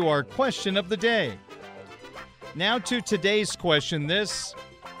responses to our question of the day. Now to today's question. This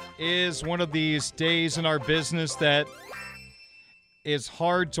is one of these days in our business that is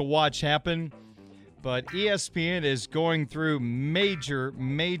hard to watch happen, but ESPN is going through major,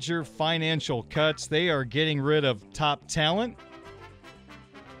 major financial cuts. They are getting rid of top talent.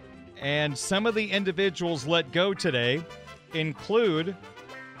 And some of the individuals let go today include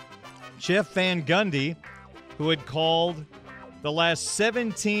Jeff Van Gundy, who had called the last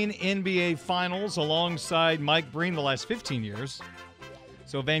 17 NBA Finals alongside Mike Breen the last 15 years.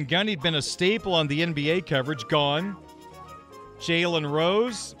 So Van Gundy had been a staple on the NBA coverage, gone. Jalen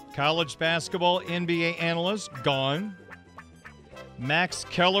Rose, college basketball NBA analyst, gone. Max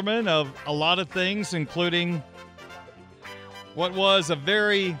Kellerman of a lot of things, including what was a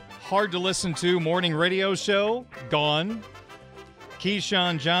very hard-to-listen-to morning radio show, gone.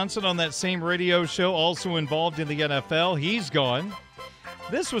 Keyshawn Johnson on that same radio show, also involved in the NFL, he's gone.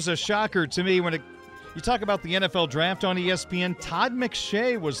 This was a shocker to me when you talk about the NFL draft on ESPN. Todd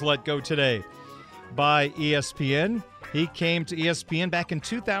McShay was let go today by ESPN. He came to ESPN back in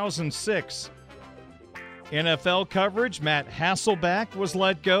 2006. NFL coverage, Matt Hasselbeck was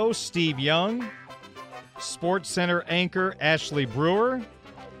let go. Steve Young. SportsCenter anchor Ashley Brewer.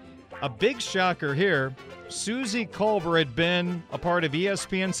 A big shocker here. Susie Colbert had been a part of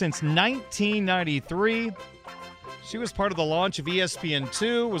ESPN since 1993. She was part of the launch of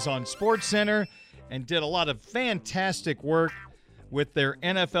ESPN2, was on SportsCenter, and did a lot of fantastic work with their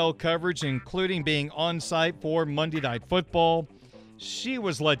NFL coverage, including being on site for Monday Night Football. She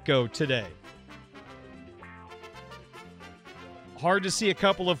was let go today. Hard to see a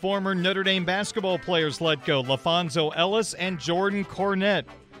couple of former Notre Dame basketball players let go. LaFonso Ellis and Jordan Cornette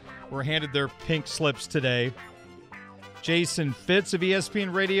were handed their pink slips today. Jason Fitz of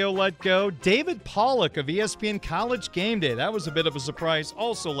ESPN Radio let go. David Pollock of ESPN College Game Day, that was a bit of a surprise,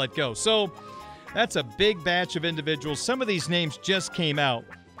 also let go. So that's a big batch of individuals. Some of these names just came out.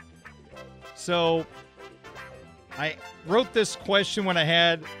 So I wrote this question when I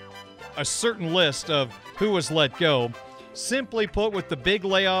had a certain list of who was let go. Simply put, with the big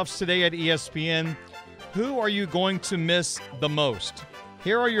layoffs today at ESPN, who are you going to miss the most?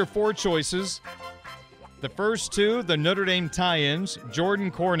 Here are your four choices. The first two, the Notre Dame tie-ins,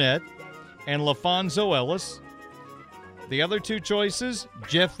 Jordan Cornette, and LaFonso Ellis. The other two choices,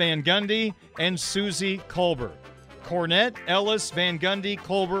 Jeff Van Gundy and Susie Colbert. Cornette, Ellis, Van Gundy,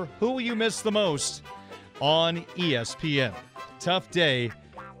 Colbert. Who will you miss the most on ESPN? Tough day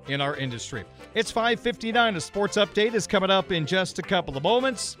in our industry. It's 5:59. A sports update is coming up in just a couple of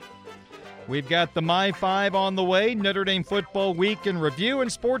moments. We've got the My 5 on the way, Notre Dame Football Week in review,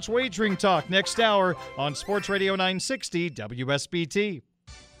 and sports wagering talk next hour on Sports Radio 960 WSBT.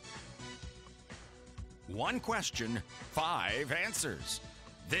 One question, 5 answers.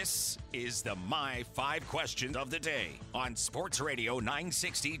 This is the My 5 Questions of the Day on Sports Radio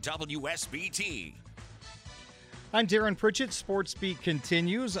 960 WSBT. I'm Darren Pritchett. Sportsbeat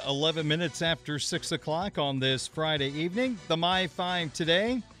continues 11 minutes after 6 o'clock on this Friday evening. The My 5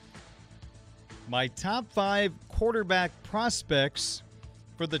 today, my top 5 quarterback prospects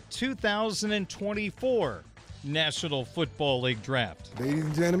for the 2024 National Football League Draft. Ladies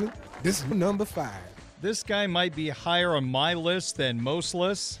and gentlemen, this is number 5. This guy might be higher on my list than most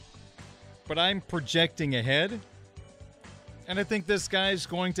lists, but I'm projecting ahead. And I think this guy's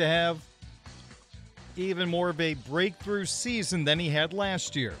going to have even more of a breakthrough season than he had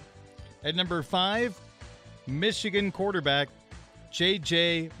last year. At number 5, Michigan quarterback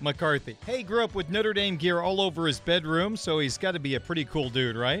J.J. McCarthy. Hey, he grew up with Notre Dame gear all over his bedroom, so he's got to be a pretty cool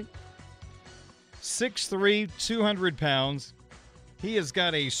dude, right? 6'3", 200 pounds. He has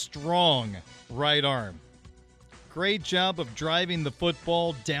got a strong right arm. Great job of driving the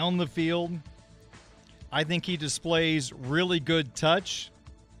football down the field. I think he displays really good touch.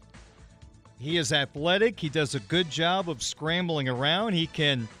 He is athletic. He does a good job of scrambling around. He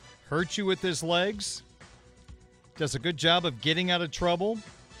can hurt you with his legs. Does a good job of getting out of trouble.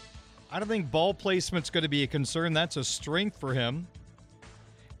 I don't think ball placement's going to be a concern. That's a strength for him.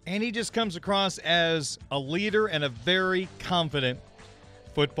 And he just comes across as a leader and a very confident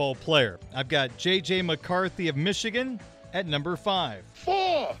football player. I've got J.J. McCarthy of Michigan at number 5.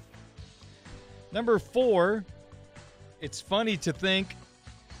 4. Number 4, it's funny to think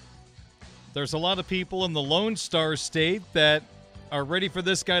there's a lot of people in the Lone Star State that are ready for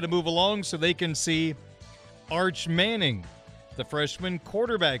this guy to move along so they can see Arch Manning, the freshman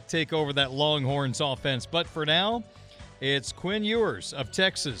quarterback, take over that Longhorns offense. But for now, it's Quinn Ewers of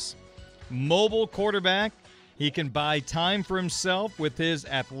Texas. Mobile quarterback. He can buy time for himself with his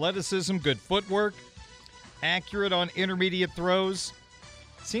athleticism, good footwork, accurate on intermediate throws.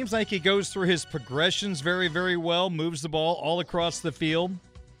 Seems like he goes through his progressions very, very well, moves the ball all across the field.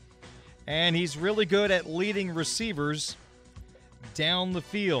 And he's really good at leading receivers down the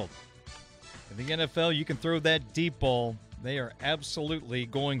field. In the NFL, you can throw that deep ball. They are absolutely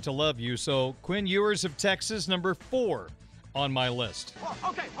going to love you. So Quinn Ewers of Texas, number 4 on my list.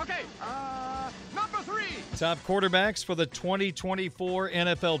 Okay. Number 3. Top quarterbacks for the 2024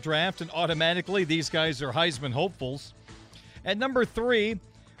 NFL Draft, and automatically these guys are Heisman hopefuls. At number 3,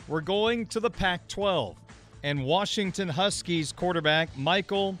 we're going to the Pac-12 and Washington Huskies quarterback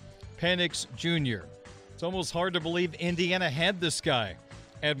Michael Penix Jr. It's almost hard to believe Indiana had this guy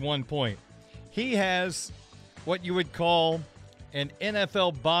at one point. He has what you would call an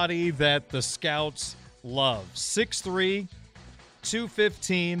NFL body that the scouts love. 6'3",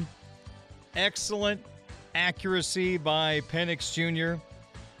 215, excellent accuracy by Penix Jr.,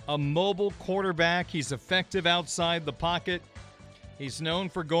 a mobile quarterback. He's effective outside the pocket. He's known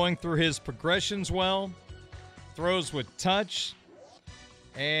for going through his progressions well, throws with touch,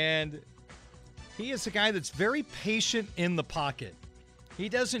 and he is a guy that's very patient in the pocket. He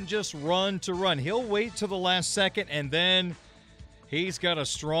doesn't just run to run. He'll wait till the last second, and then he's got a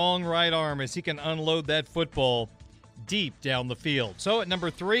strong right arm as he can unload that football deep down the field. So at number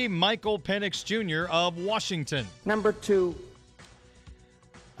 3, Michael Penix Jr. of Washington. Number 2.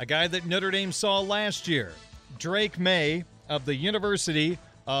 A guy that Notre Dame saw last year, Drake May of the University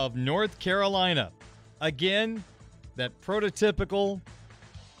of North Carolina. Again, that prototypical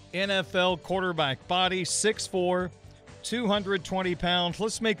NFL quarterback body, 6'4", 220 pounds.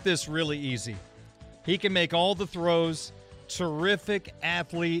 Let's make this really easy. He can make all the throws. Terrific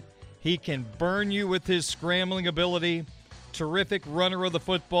athlete. He can burn you with his scrambling ability. Terrific runner of the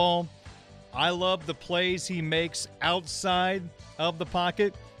football. I love the plays he makes outside of the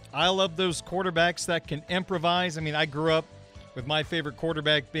pocket. I love those quarterbacks that can improvise. I mean, I grew up with my favorite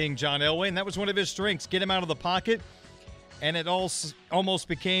quarterback being John Elway, and that was one of his strengths. Get him out of the pocket, and it almost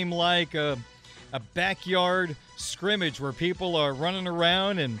became like a backyard scrimmage where people are running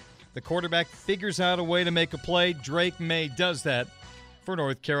around and the quarterback figures out a way to make a play. Drake May does that for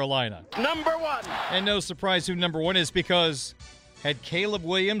North Carolina. Number 1. And no surprise who number 1 is, because had Caleb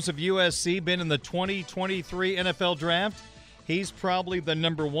Williams of USC been in the 2023 NFL Draft, he's probably the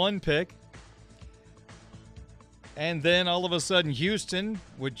number 1 pick. And then all of a sudden Houston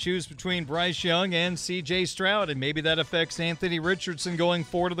would choose between Bryce Young and C.J. Stroud, and maybe that affects Anthony Richardson going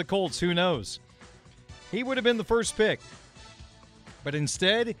forward to the Colts. Who knows? He would have been the first pick. But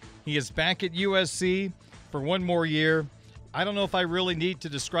instead, he is back at USC for one more year. I don't know if I really need to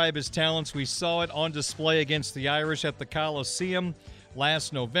describe his talents. We saw it on display against the Irish at the Coliseum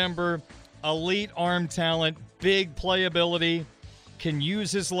last November. Elite arm talent, big playability, can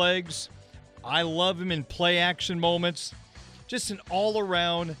use his legs. I love him in play action moments. Just an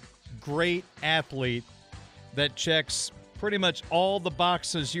all-around great athlete that checks pretty much all the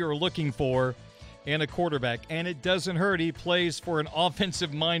boxes you're looking for in a quarterback. And it doesn't hurt. He plays for an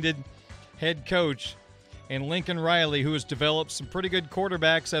offensive-minded head coach in Lincoln Riley, who has developed some pretty good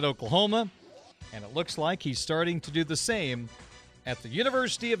quarterbacks at Oklahoma. And it looks like he's starting to do the same at the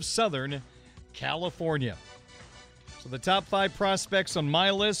University of Southern California. So the top 5 prospects on my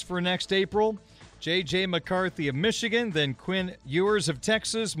list for next April: J.J. McCarthy of Michigan, then Quinn Ewers of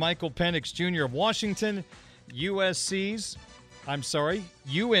Texas, Michael Penix Jr. of Washington, UNC's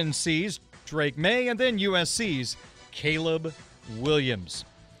Drake May, and then USC's Caleb Williams.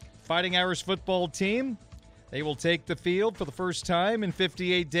 Fighting Irish football team, they will take the field for the first time in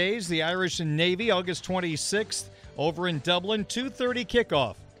 58 days. The Irish and Navy, August 26th, over in Dublin, 2:30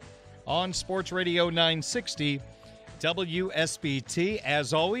 kickoff on Sports Radio 960 WSBT.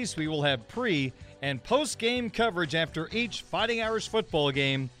 As always, we will have pre- and post-game coverage after each Fighting Irish football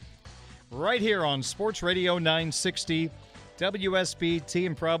game right here on Sports Radio 960 WSBT,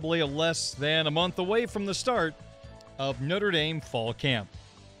 and probably less than a month away from the start of Notre Dame fall camp.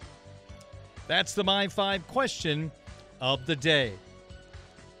 That's the My 5 question of the day.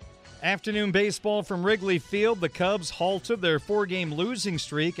 Afternoon baseball from Wrigley Field. The Cubs halted their 4-game losing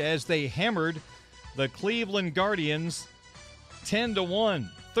streak as they hammered the Cleveland Guardians 10-1.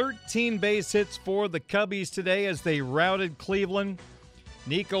 13 base hits for the Cubbies today as they routed Cleveland.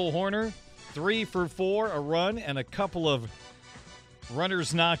 Nico Horner, 3 for 4, a run and a couple of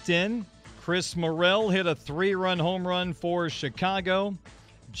runners knocked in. Chris Morrell hit a 3-run home run for Chicago.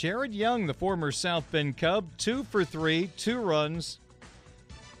 Jared Young, the former South Bend Cub, 2 for 3, 2 runs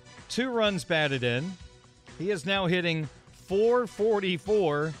batted in. He is now hitting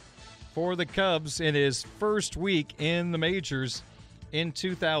 .444 for the Cubs in his first week in the majors in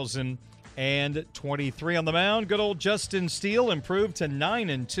 2023. On the mound, good old Justin Steele improved to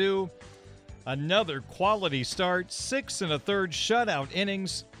 9-2. Another quality start, 6 1/3 shutout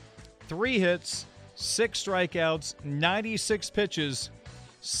innings, 3 hits, 6 strikeouts, 96 pitches,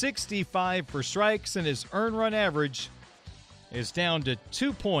 65 for strikes, and his earned run average is down to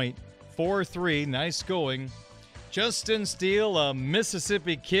 2.43. Nice going. Justin Steele, a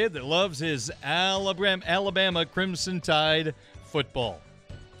Mississippi kid that loves his Alabama Crimson Tide football.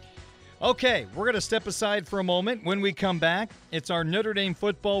 Okay, we're going to step aside for a moment. When we come back, it's our Notre Dame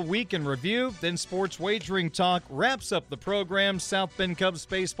football week in review. Then Sports Wagering Talk wraps up the program. South Bend Cubs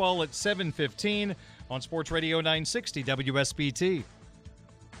baseball at 7:15 on Sports Radio 960 WSBT.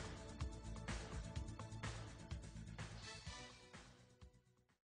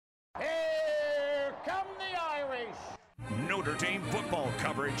 Here come the Irish. Notre Dame football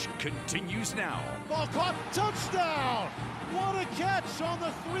coverage continues now. Ball caught, touchdown! What a catch on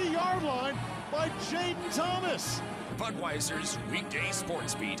the 3-yard line by Jaden Thomas. Budweiser's Weekday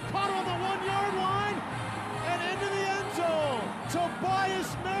Sportsbeat. Caught on the 1-yard line and into the end zone.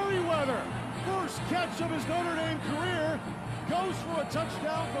 Tobias Merriweather, first catch of his Notre Dame career, goes for a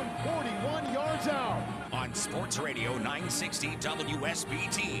touchdown from 41 yards out. On Sports Radio 960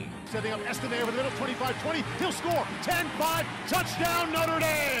 WSBT. Setting up Estime over the middle, 25-20. He'll score. 10-5, touchdown Notre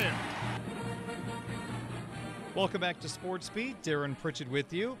Dame. Welcome back to Sports Beat. Darren Pritchett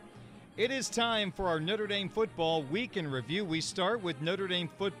with you. It is time for our Notre Dame football week in review. We start with Notre Dame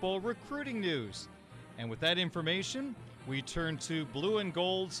football recruiting news. And with that information, we turn to Blue and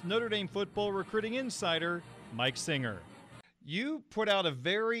Gold's Notre Dame football recruiting insider, Mike Singer. You put out a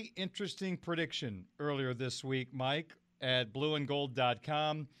very interesting prediction earlier this week, Mike, at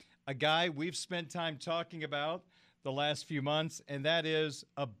blueandgold.com. A guy we've spent time talking about the last few months, and that is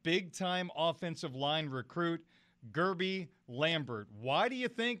a big-time offensive line recruit, Gerby Lambert. Why do you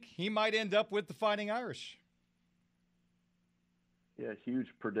think he might end up with the Fighting Irish? Yeah,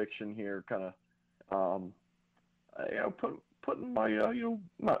 huge prediction here, kind of, putting my,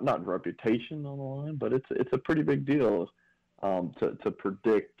 not reputation on the line, but it's a pretty big deal to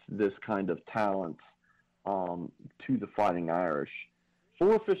predict this kind of talent to the Fighting Irish.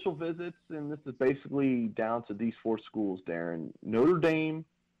 4 official visits, and this is basically down to these 4 schools, Darren: Notre Dame,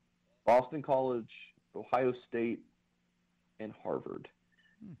 Boston College, Ohio State, and Harvard.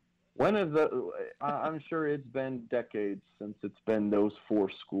 I'm sure it's been decades since it's been those 4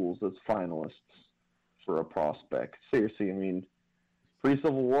 schools as finalists for a prospect. Seriously, I mean,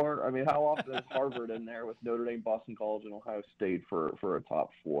 pre-Civil War, I mean, how often is Harvard in there with Notre Dame, Boston College, and Ohio State for a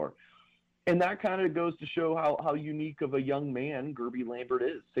top 4? And that kind of goes to show how unique of a young man Gerby Lambert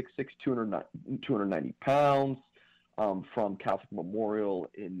is. 6'6", 290 pounds, from Catholic Memorial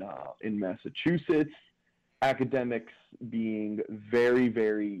in Massachusetts. Academics being very,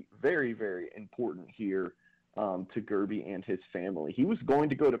 very, very, very important here to Gerby and his family. He was going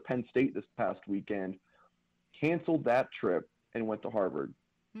to go to Penn State this past weekend, canceled that trip, and went to Harvard.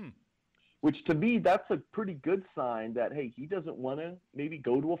 Which to me, that's a pretty good sign that, hey, he doesn't want to maybe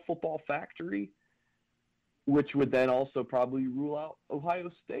go to a football factory, which would then also probably rule out Ohio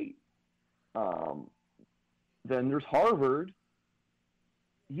State. Then there's Harvard.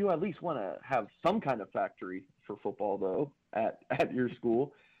 You at least want to have some kind of factory for football, though, at your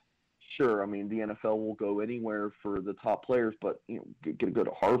school. Sure, I mean, the NFL will go anywhere for the top players, but, get to go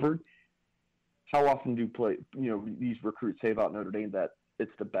to Harvard. How often do these recruits say about Notre Dame that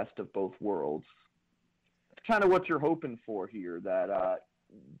it's the best of both worlds? It's kind of what you're hoping for here, that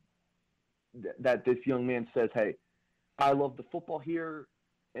this young man says, hey, I love the football here,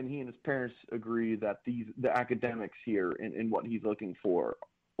 and he and his parents agree that the academics here and what he's looking for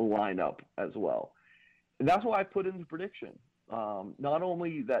line up as well. And that's why I put in the prediction. Not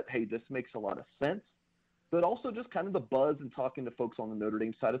only that, hey, this makes a lot of sense, but also just kind of the buzz and talking to folks on the Notre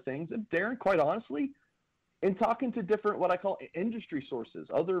Dame side of things. And Darren, quite honestly, in talking to different, what I call industry sources,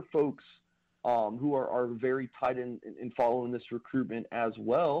 other folks who are very tied in following this recruitment as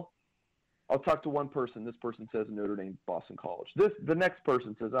well. I'll talk to one person. This person says Notre Dame, Boston College. The next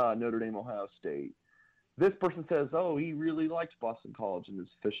person says, Notre Dame, Ohio State. This person says, oh, he really likes Boston College and is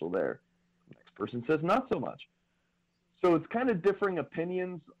official there. The next person says not so much. So it's kind of differing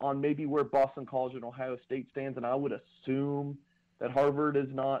opinions on maybe where Boston College and Ohio State stands, and I would assume that Harvard is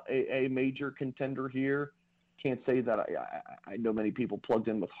not a major contender here. Can't say that I know many people plugged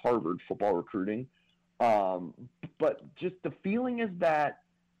in with Harvard football recruiting. But just the feeling is that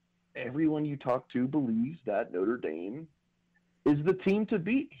everyone you talk to believes that Notre Dame is the team to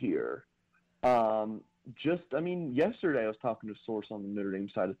beat here. Yesterday I was talking to a source on the Notre Dame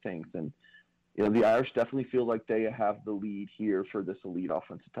side of things, and the Irish definitely feel like they have the lead here for this elite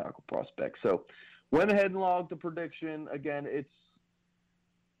offensive tackle prospect. So went ahead and logged the prediction. Again, it's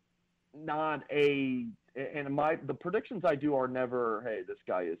not the predictions I do are never, hey, this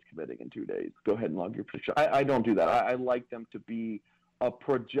guy is committing in 2 days. Go ahead and log your prediction. I don't do that. I like them to be a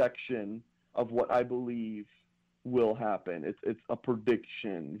projection of what I believe will happen. It's a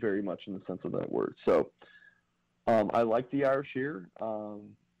prediction very much in the sense of that word. So I like the Irish here.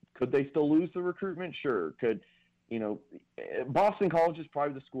 Could they still lose the recruitment? Sure. Boston College is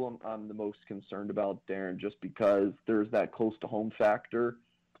probably the school I'm the most concerned about, Darren, just because there's that close to home factor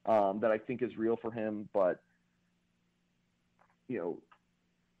that I think is real for him. But,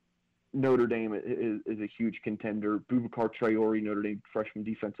 Notre Dame is a huge contender. Boubacar Traore, Notre Dame freshman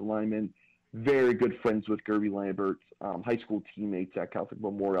defensive lineman, very good friends with Gerby Lambert, high school teammates at Catholic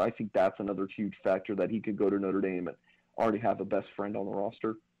Memorial. I think that's another huge factor that he could go to Notre Dame and already have a best friend on the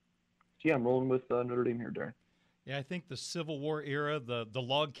roster. So, yeah, I'm rolling with Notre Dame here, Darren. Yeah, I think the Civil War era, the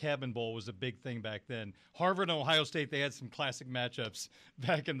Log Cabin Bowl was a big thing back then. Harvard and Ohio State, they had some classic matchups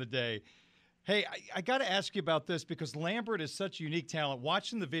back in the day. Hey, I got to ask you about this because Lambert is such unique talent.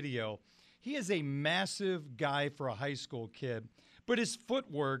 Watching the video, he is a massive guy for a high school kid, but his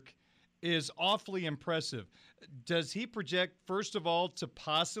footwork is awfully impressive. Does he project, first of all, to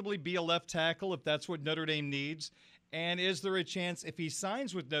possibly be a left tackle if that's what Notre Dame needs? And is there a chance if he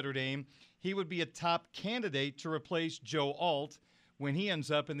signs with Notre Dame, he would be a top candidate to replace Joe Alt when he ends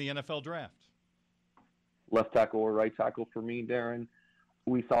up in the NFL draft? Left tackle or right tackle for me, Darren.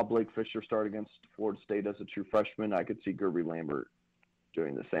 We saw Blake Fisher start against Florida State as a true freshman. I could see Gerby Lambert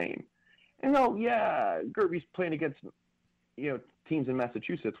doing the same. And Gerby's playing against teams in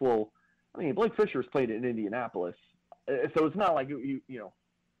Massachusetts. Well, Blake Fisher's played in Indianapolis, so it's not like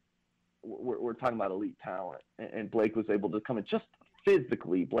we're talking about elite talent. And Blake was able to come in just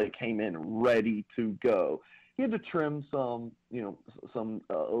physically. Blake came in ready to go. He had to trim a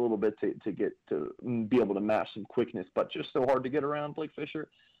little bit to get to be able to match some quickness, but just so hard to get around Blake Fisher.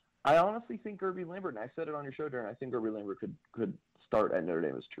 I honestly think Gerby Lambert, and I said it on your show, Darren, I think Gerby Lambert could start at Notre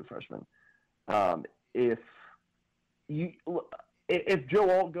Dame as a true freshman. If Joe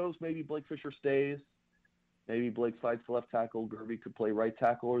Alt goes, maybe Blake Fisher stays. Maybe Blake slides to left tackle. Gerby could play right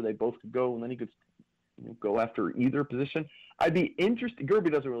tackle, or they both could go, and then he could go after either position. I'd be interested. Gerby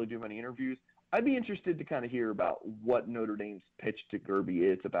doesn't really do many interviews. I'd be interested to kind of hear about what Notre Dame's pitch to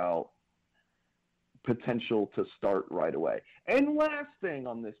Gerby is about potential to start right away. And last thing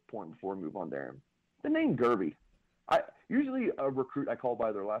on this point before we move on, Darren, the name Gerby. Usually a recruit I call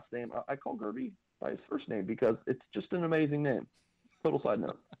by their last name. I call Gerby by his first name because it's just an amazing name. Total side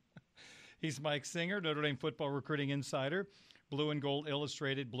note. He's Mike Singer, Notre Dame football recruiting insider, Blue and Gold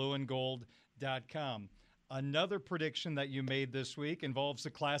Illustrated, blueandgold.com. Another prediction that you made this week involves the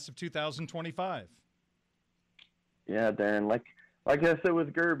class of 2025. Yeah, Darren, like I said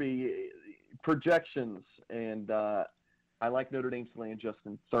with Gerby, projections, and I like Notre Dame's land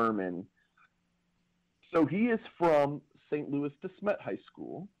Justin Thurman. So he is from St. Louis de Smet High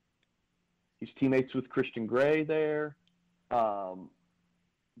School. He's teammates with Christian Gray there.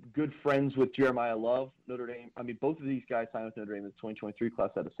 Good friends with Jeremiah Love, Notre Dame. I mean, both of these guys signed with Notre Dame in the 2023 class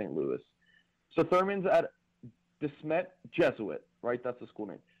out of St. Louis. So Thurman's at de Smet Jesuit, right? That's the school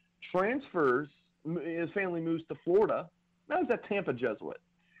name. Transfers, his family moves to Florida. Now he's at Tampa Jesuit.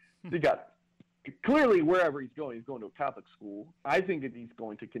 So you got clearly wherever he's going to a Catholic school. I think that he's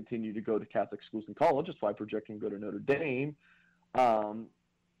going to continue to go to Catholic schools in college. That's why I project him to go to Notre Dame.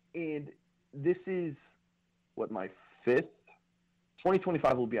 And this is my fifth.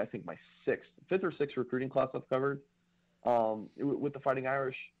 2025 will be, I think, my fifth or sixth recruiting class I've covered with the Fighting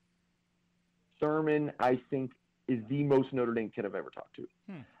Irish. Thurman, I think, is the most Notre Dame kid I've ever talked to.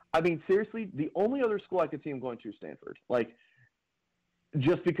 I mean, seriously, the only other school I could see him going to is Stanford. Like,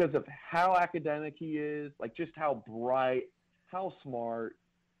 just because of how academic he is, like just how bright, how smart.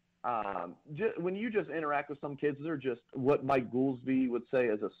 When you just interact with some kids, they're just what Mike Goolsby would say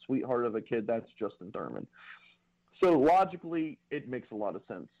as a sweetheart of a kid. That's Justin Thurman. So logically, it makes a lot of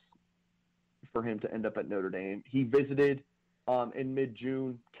sense for him to end up at Notre Dame. He visited in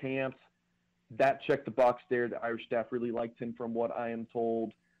mid-June, camped. That checked the box there. The Irish staff really liked him from what I am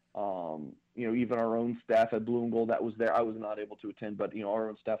told. Even our own staff at Blue and Gold that was there. I was not able to attend, but, our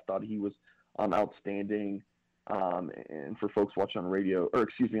own staff thought he was outstanding. And for folks watching on radio,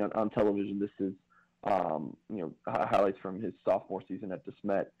 on television, this is, highlights from his sophomore season at De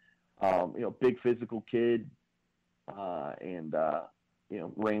Smet. Big physical kid. Ran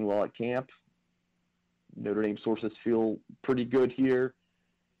well at camp. Notre Dame sources feel pretty good here.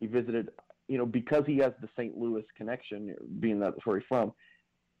 He visited, because he has the St. Louis connection, being that's where he's from,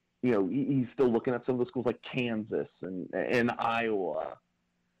 he's still looking at some of the schools like Kansas and Iowa.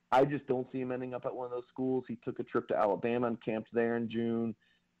 I just don't see him ending up at one of those schools. He took a trip to Alabama and camped there in June.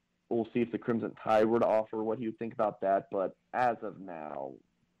 We'll see if the Crimson Tide were to offer what he would think about that. But as of now,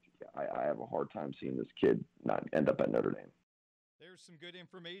 I have a hard time seeing this kid not end up at Notre Dame. There's some good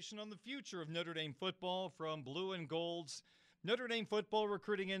information on the future of Notre Dame football from Blue and Gold's Notre Dame football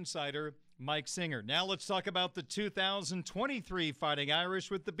recruiting insider, Mike Singer. Now let's talk about the 2023 Fighting Irish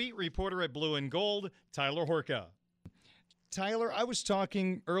with the beat reporter at Blue and Gold, Tyler Horka. Tyler, I was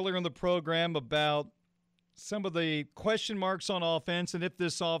talking earlier in the program about some of the question marks on offense and if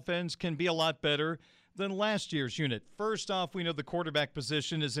this offense can be a lot better than last year's unit. First off, we know the quarterback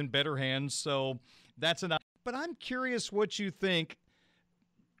position is in better hands, so that's enough. But I'm curious what you think.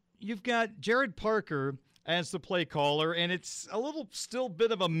 You've got Jared Parker as the play caller, and it's a little still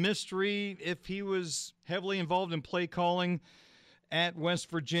bit of a mystery if he was heavily involved in play calling at West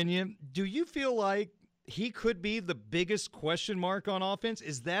Virginia. Do you feel like he could be the biggest question mark on offense?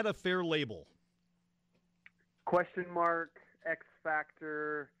 Is that a fair label? Question mark, X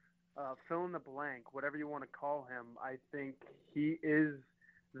factor, fill in the blank, whatever you want to call him. I think he is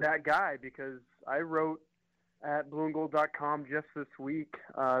that guy because I wrote at blueandgold.com just this week,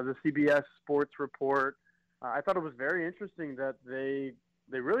 the CBS Sports Report. I thought it was very interesting that they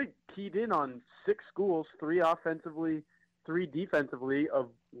really keyed in on 6 schools, 3 offensively, 3 defensively, of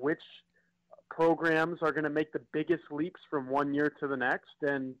which programs are going to make the biggest leaps from one year to the next.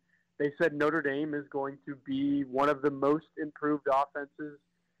 And they said Notre Dame is going to be one of the most improved offenses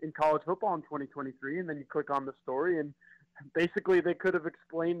in college football in 2023. And then you click on the story, and basically they could have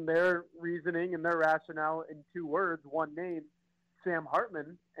explained their reasoning and their rationale in 2 words, one name, Sam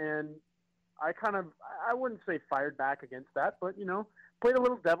Hartman. And I wouldn't say fired back against that, but, played a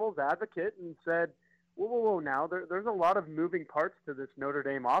little devil's advocate and said, whoa, now there's a lot of moving parts to this Notre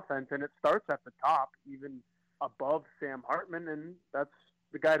Dame offense, and it starts at the top, even above Sam Hartman, and that's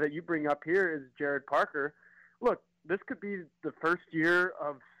the guy that you bring up here is Jared Parker. Look, this could be the first year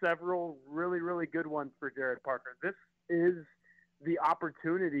of several really, really good ones for Jared Parker. This is the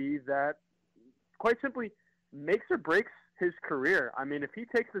opportunity that, quite simply, makes or breaks his career. I mean, if he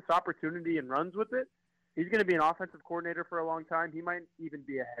takes this opportunity and runs with it, he's going to be an offensive coordinator for a long time. He might even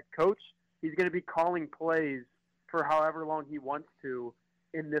be a head coach. He's going to be calling plays for however long he wants to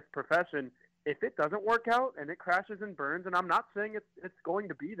in this profession. if it doesn't work out and it crashes and burns, and I'm not saying it's going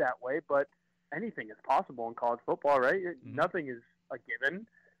to be that way, but anything is possible in college football, right? Nothing is a given.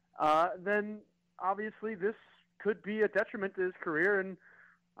 Then obviously this could be a detriment to his career. And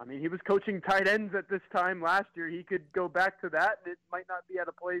I mean, he was coaching tight ends at this time last year. He could go back to that, and it might not be at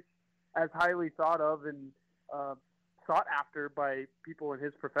a place as highly thought of and sought after by people in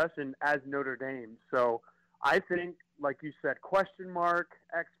his profession as Notre Dame. So I think, like you said, question mark,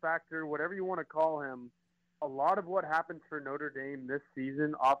 X factor, whatever you want to call him, a lot of what happens for Notre Dame this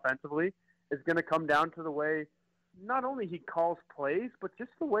season offensively is going to come down to the way not only he calls plays, but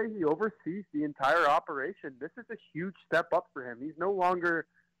just the way he oversees the entire operation. This is a huge step up for him. He's no longer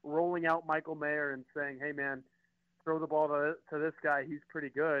rolling out Michael Mayer and saying, hey, man, throw the ball to this guy. He's pretty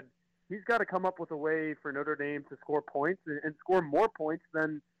good. He's got to come up with a way for Notre Dame to score points and score more points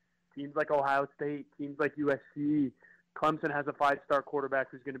than teams like Ohio State, teams like USC. Clemson has a 5-star quarterback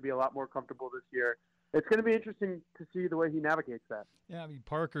who's going to be a lot more comfortable this year. It's going to be interesting to see the way he navigates that. Yeah, I mean,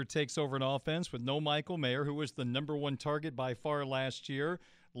 Parker takes over an offense with no Michael Mayer, who was the number one target by far last year.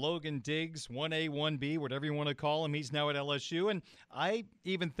 Logan Diggs, 1A, 1B, whatever you want to call him. He's now at LSU. And I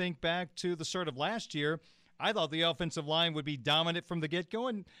even think back to the start of last year, I thought the offensive line would be dominant from the get-go,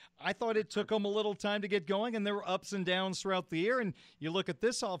 and I thought it took them a little time to get going, and there were ups and downs throughout the year. And you look at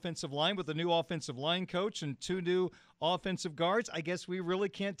this offensive line with a new offensive line coach and 2 new offensive guards, I guess we really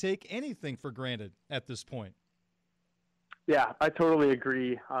can't take anything for granted at this point. Yeah, I totally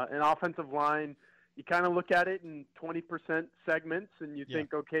agree. An offensive line, you kind of look at it in 20% segments, and you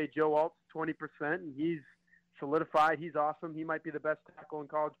think, okay, Joe Alt's 20%, and he's solidified. He's awesome. He might be the best tackle in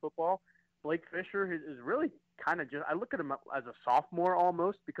college football. Blake Fisher is really kind of just – I look at him as a sophomore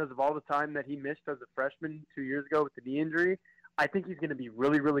almost because of all the time that he missed as a freshman 2 years ago with the knee injury. I think he's going to be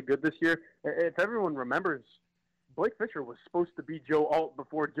really, really good this year. If everyone remembers, Blake Fisher was supposed to be Joe Alt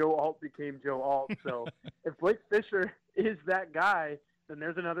before Joe Alt became Joe Alt. So if Blake Fisher is that guy, then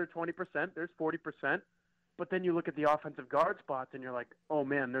there's another 20%, there's 40%. But then you look at the offensive guard spots and you're like, oh,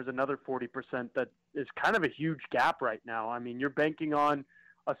 man, there's another 40% that is kind of a huge gap right now. I mean, you're banking on –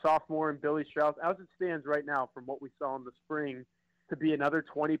 a sophomore in Billy Strauss, as it stands right now from what we saw in the spring, to be another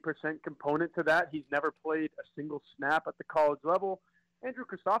 20% component to that. He's never played a single snap at the college level. Andrew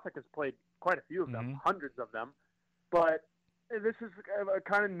Kristofek has played quite a few of them, hundreds of them. But this is a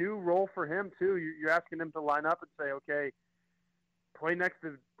kind of new role for him, too. You're asking him to line up and say, okay, play next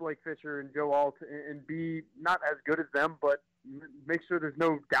to Blake Fisher and Joe Alt and be not as good as them, but make sure there's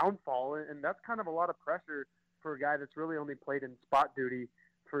no downfall. And that's kind of a lot of pressure for a guy that's really only played in spot duty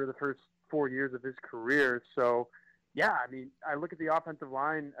for the first 4 years of his career. So, yeah, I mean, I look at the offensive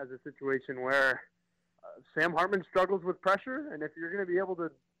line as a situation where Sam Hartman struggles with pressure, and if you're going to be able to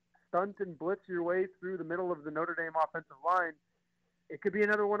stunt and blitz your way through the middle of the Notre Dame offensive line, it could be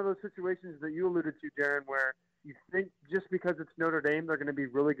another one of those situations that you alluded to, Darren, where you think just because it's Notre Dame, they're going to be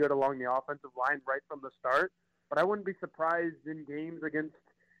really good along the offensive line right from the start. But I wouldn't be surprised in games against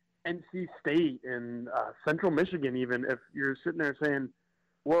NC State and Central Michigan even if you're sitting there saying,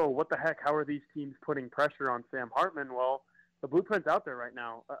 whoa, what the heck? How are these teams putting pressure on Sam Hartman? Well, the blueprint's out there right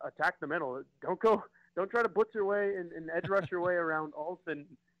now. Attack the middle. Don't try to blitz your way and edge rush your way around Alt and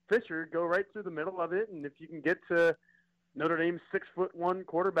Fisher. Go right through the middle of it. And if you can get to Notre Dame's 6'1"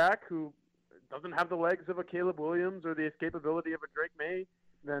 quarterback who doesn't have the legs of a Caleb Williams or the escapability of a Drake May,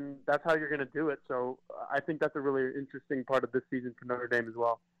 then that's how you're going to do it. So I think that's a really interesting part of this season for Notre Dame as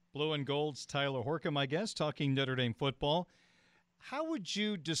well. Blue and Gold's Tyler Horkham, I guess, talking Notre Dame football. How would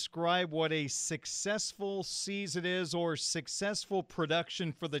you describe what a successful season is or successful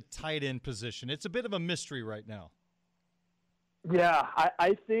production for the tight end position? It's a bit of a mystery right now. Yeah,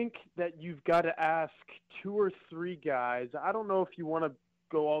 I think that you've got to ask 2 or 3 guys. I don't know if you want to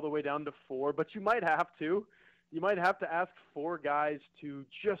go all the way down to 4, but you might have to. You might have to ask 4 guys to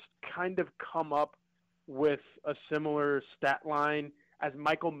just kind of come up with a similar stat line as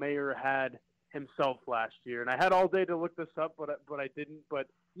Michael Mayer had himself last year. And I had all day to look this up, but I didn't. But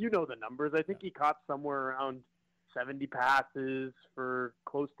you know the numbers. I think he caught somewhere around 70 passes for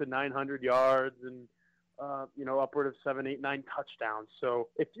close to 900 yards and, upward of 7, 8, 9 touchdowns. So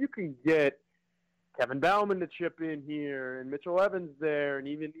if you can get Kevin Bauman to chip in here and Mitchell Evans there and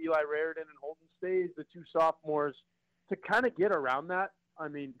even Eli Raridan and Holden Stays, the 2 sophomores, to kind of get around that, I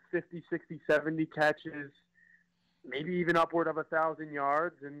mean, 50, 60, 70 catches, maybe even upward of 1,000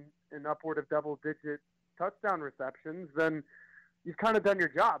 yards and upward of double-digit touchdown receptions, then you've kind of done your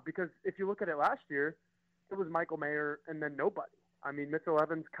job. Because if you look at it last year, it was Michael Mayer and then nobody. I mean, Mitchell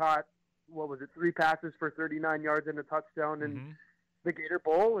Evans caught, 3 passes for 39 yards and a touchdown in the Gator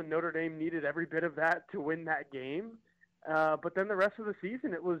Bowl, and Notre Dame needed every bit of that to win that game. But then the rest of the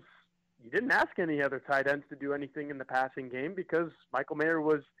season, it was you didn't ask any other tight ends to do anything in the passing game because Michael Mayer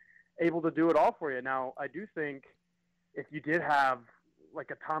was able to do it all for you. Now, I do think if you did have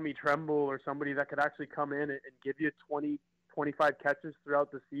like a Tommy Tremble or somebody that could actually come in and give you 20, 25 catches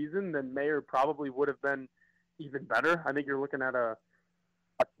throughout the season, then Mayer probably would have been even better. I think you're looking at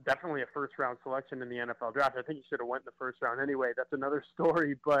definitely a first-round selection in the NFL draft. I think he should have went in the first round anyway. That's another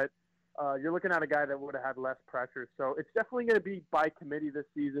story, but you're looking at a guy that would have had less pressure. So it's definitely going to be by committee this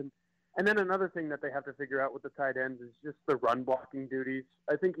season. And then another thing that they have to figure out with the tight ends is just the run blocking duties.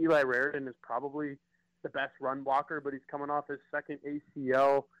 I think Eli Raritan is probably the best run blocker, but he's coming off his second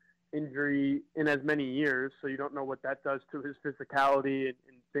ACL injury in as many years, so you don't know what that does to his physicality and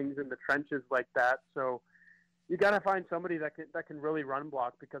things in the trenches like that. So you got to find somebody that can really run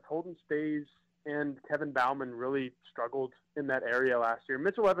block, because Holden Stays and Kevin Bauman really struggled in that area last year.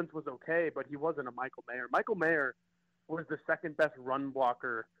 Mitchell Evans was okay, but he wasn't a Michael Mayer. Michael Mayer was the second best run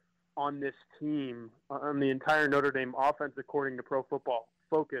blocker on this team, on the entire Notre Dame offense, according to Pro Football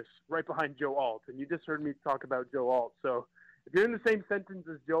Focus, right behind Joe Alt. And you just heard me talk about Joe Alt. So if you're in the same sentence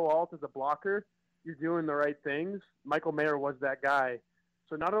as Joe Alt as a blocker, you're doing the right things. Michael Mayer was that guy.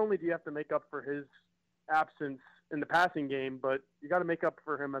 So not only do you have to make up for his absence in the passing game, but you got to make up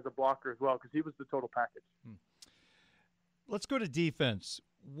for him as a blocker as well, because he was the total package. Let's go to defense.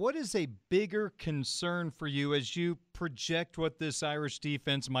 What is a bigger concern for you as you project what this Irish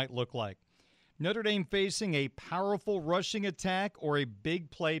defense might look like? Notre Dame facing a powerful rushing attack or a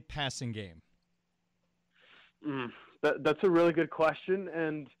big play passing game? That's a really good question,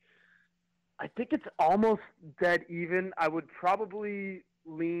 and I think it's almost dead even. I would probably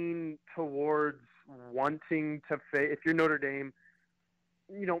lean towards wanting to face, if you're Notre Dame,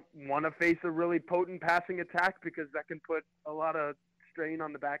 you don't want to face a really potent passing attack because that can put a lot of strain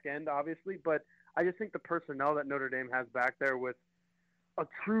on the back end, obviously. But I just think the personnel that Notre Dame has back there with a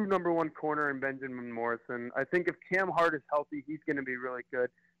true number one corner in Benjamin Morrison, I think if Cam Hart is healthy, he's going to be really good.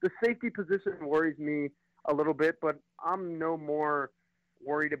 The safety position worries me a little bit, but I'm no more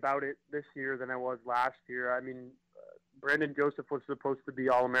worried about it this year than I was last year. I mean, Brandon Joseph was supposed to be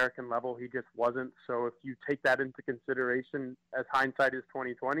All-American level. He just wasn't. So if you take that into consideration, as hindsight is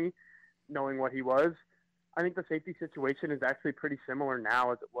 2020, knowing what he was, I think the safety situation is actually pretty similar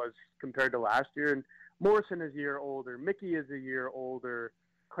now as it was compared to last year. And Morrison is a year older. Mickey is a year older.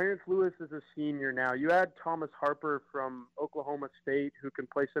 Clarence Lewis is a senior now. You add Thomas Harper from Oklahoma State, who can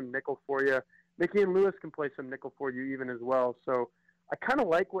play some nickel for you. Mickey and Lewis can play some nickel for you even as well. So I kind of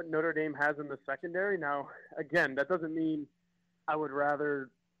like what Notre Dame has in the secondary. Now, again, that doesn't mean I would rather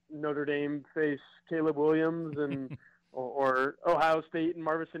Notre Dame face Caleb Williams and or Ohio State and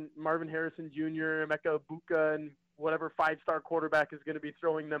Marvin Harrison Jr., Emeka Ibuka, and whatever five-star quarterback is going to be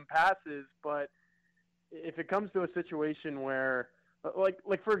throwing them passes. But if it comes to a situation where, like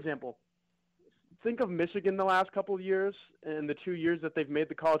for example, think of Michigan the last couple of years and the 2 years that they've made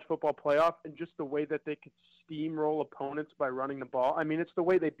the college football playoff, and just the way that they could steamroll opponents by running the ball. I mean, it's the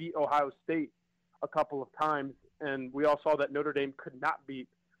way they beat Ohio State a couple of times, and we all saw that Notre Dame could not beat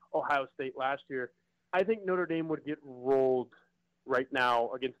Ohio State last year. I think Notre Dame would get rolled right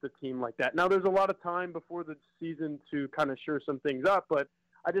now against a team like that. Now, there's a lot of time before the season to kind of shore some things up, but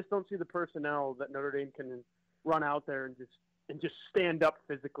I just don't see the personnel that Notre Dame can run out there and just stand up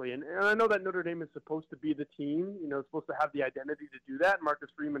physically. And I know that Notre Dame is supposed to be the team, supposed to have the identity to do that. Marcus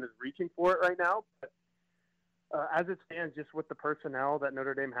Freeman is reaching for it right now. But as it stands, just with the personnel that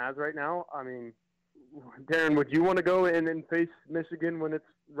Notre Dame has right now, I mean, Darren, would you want to go in and face Michigan when it's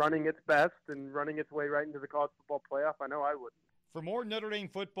running its best and running its way right into the college football playoff? I know I wouldn't. For more Notre Dame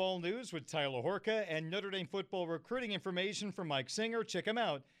football news with Tyler Horka and Notre Dame football recruiting information from Mike Singer, check him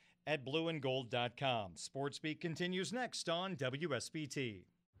out at blueandgold.com. Sportsbeat continues next on WSBT.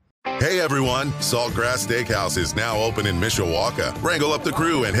 Hey everyone, Saltgrass Steakhouse is now open in Mishawaka. Wrangle up the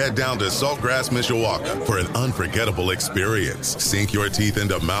crew and head down to Saltgrass, Mishawaka for an unforgettable experience. Sink your teeth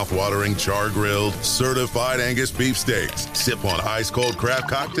into mouth-watering char-grilled, certified Angus beef steaks. Sip on ice-cold craft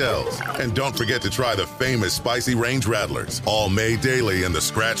cocktails. And don't forget to try the famous spicy range rattlers, all made daily in the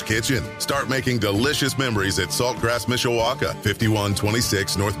Scratch Kitchen. Start making delicious memories at Saltgrass, Mishawaka,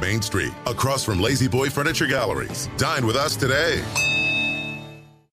 5126 North Main Street, across from Lazy Boy Furniture Galleries. Dine with us today.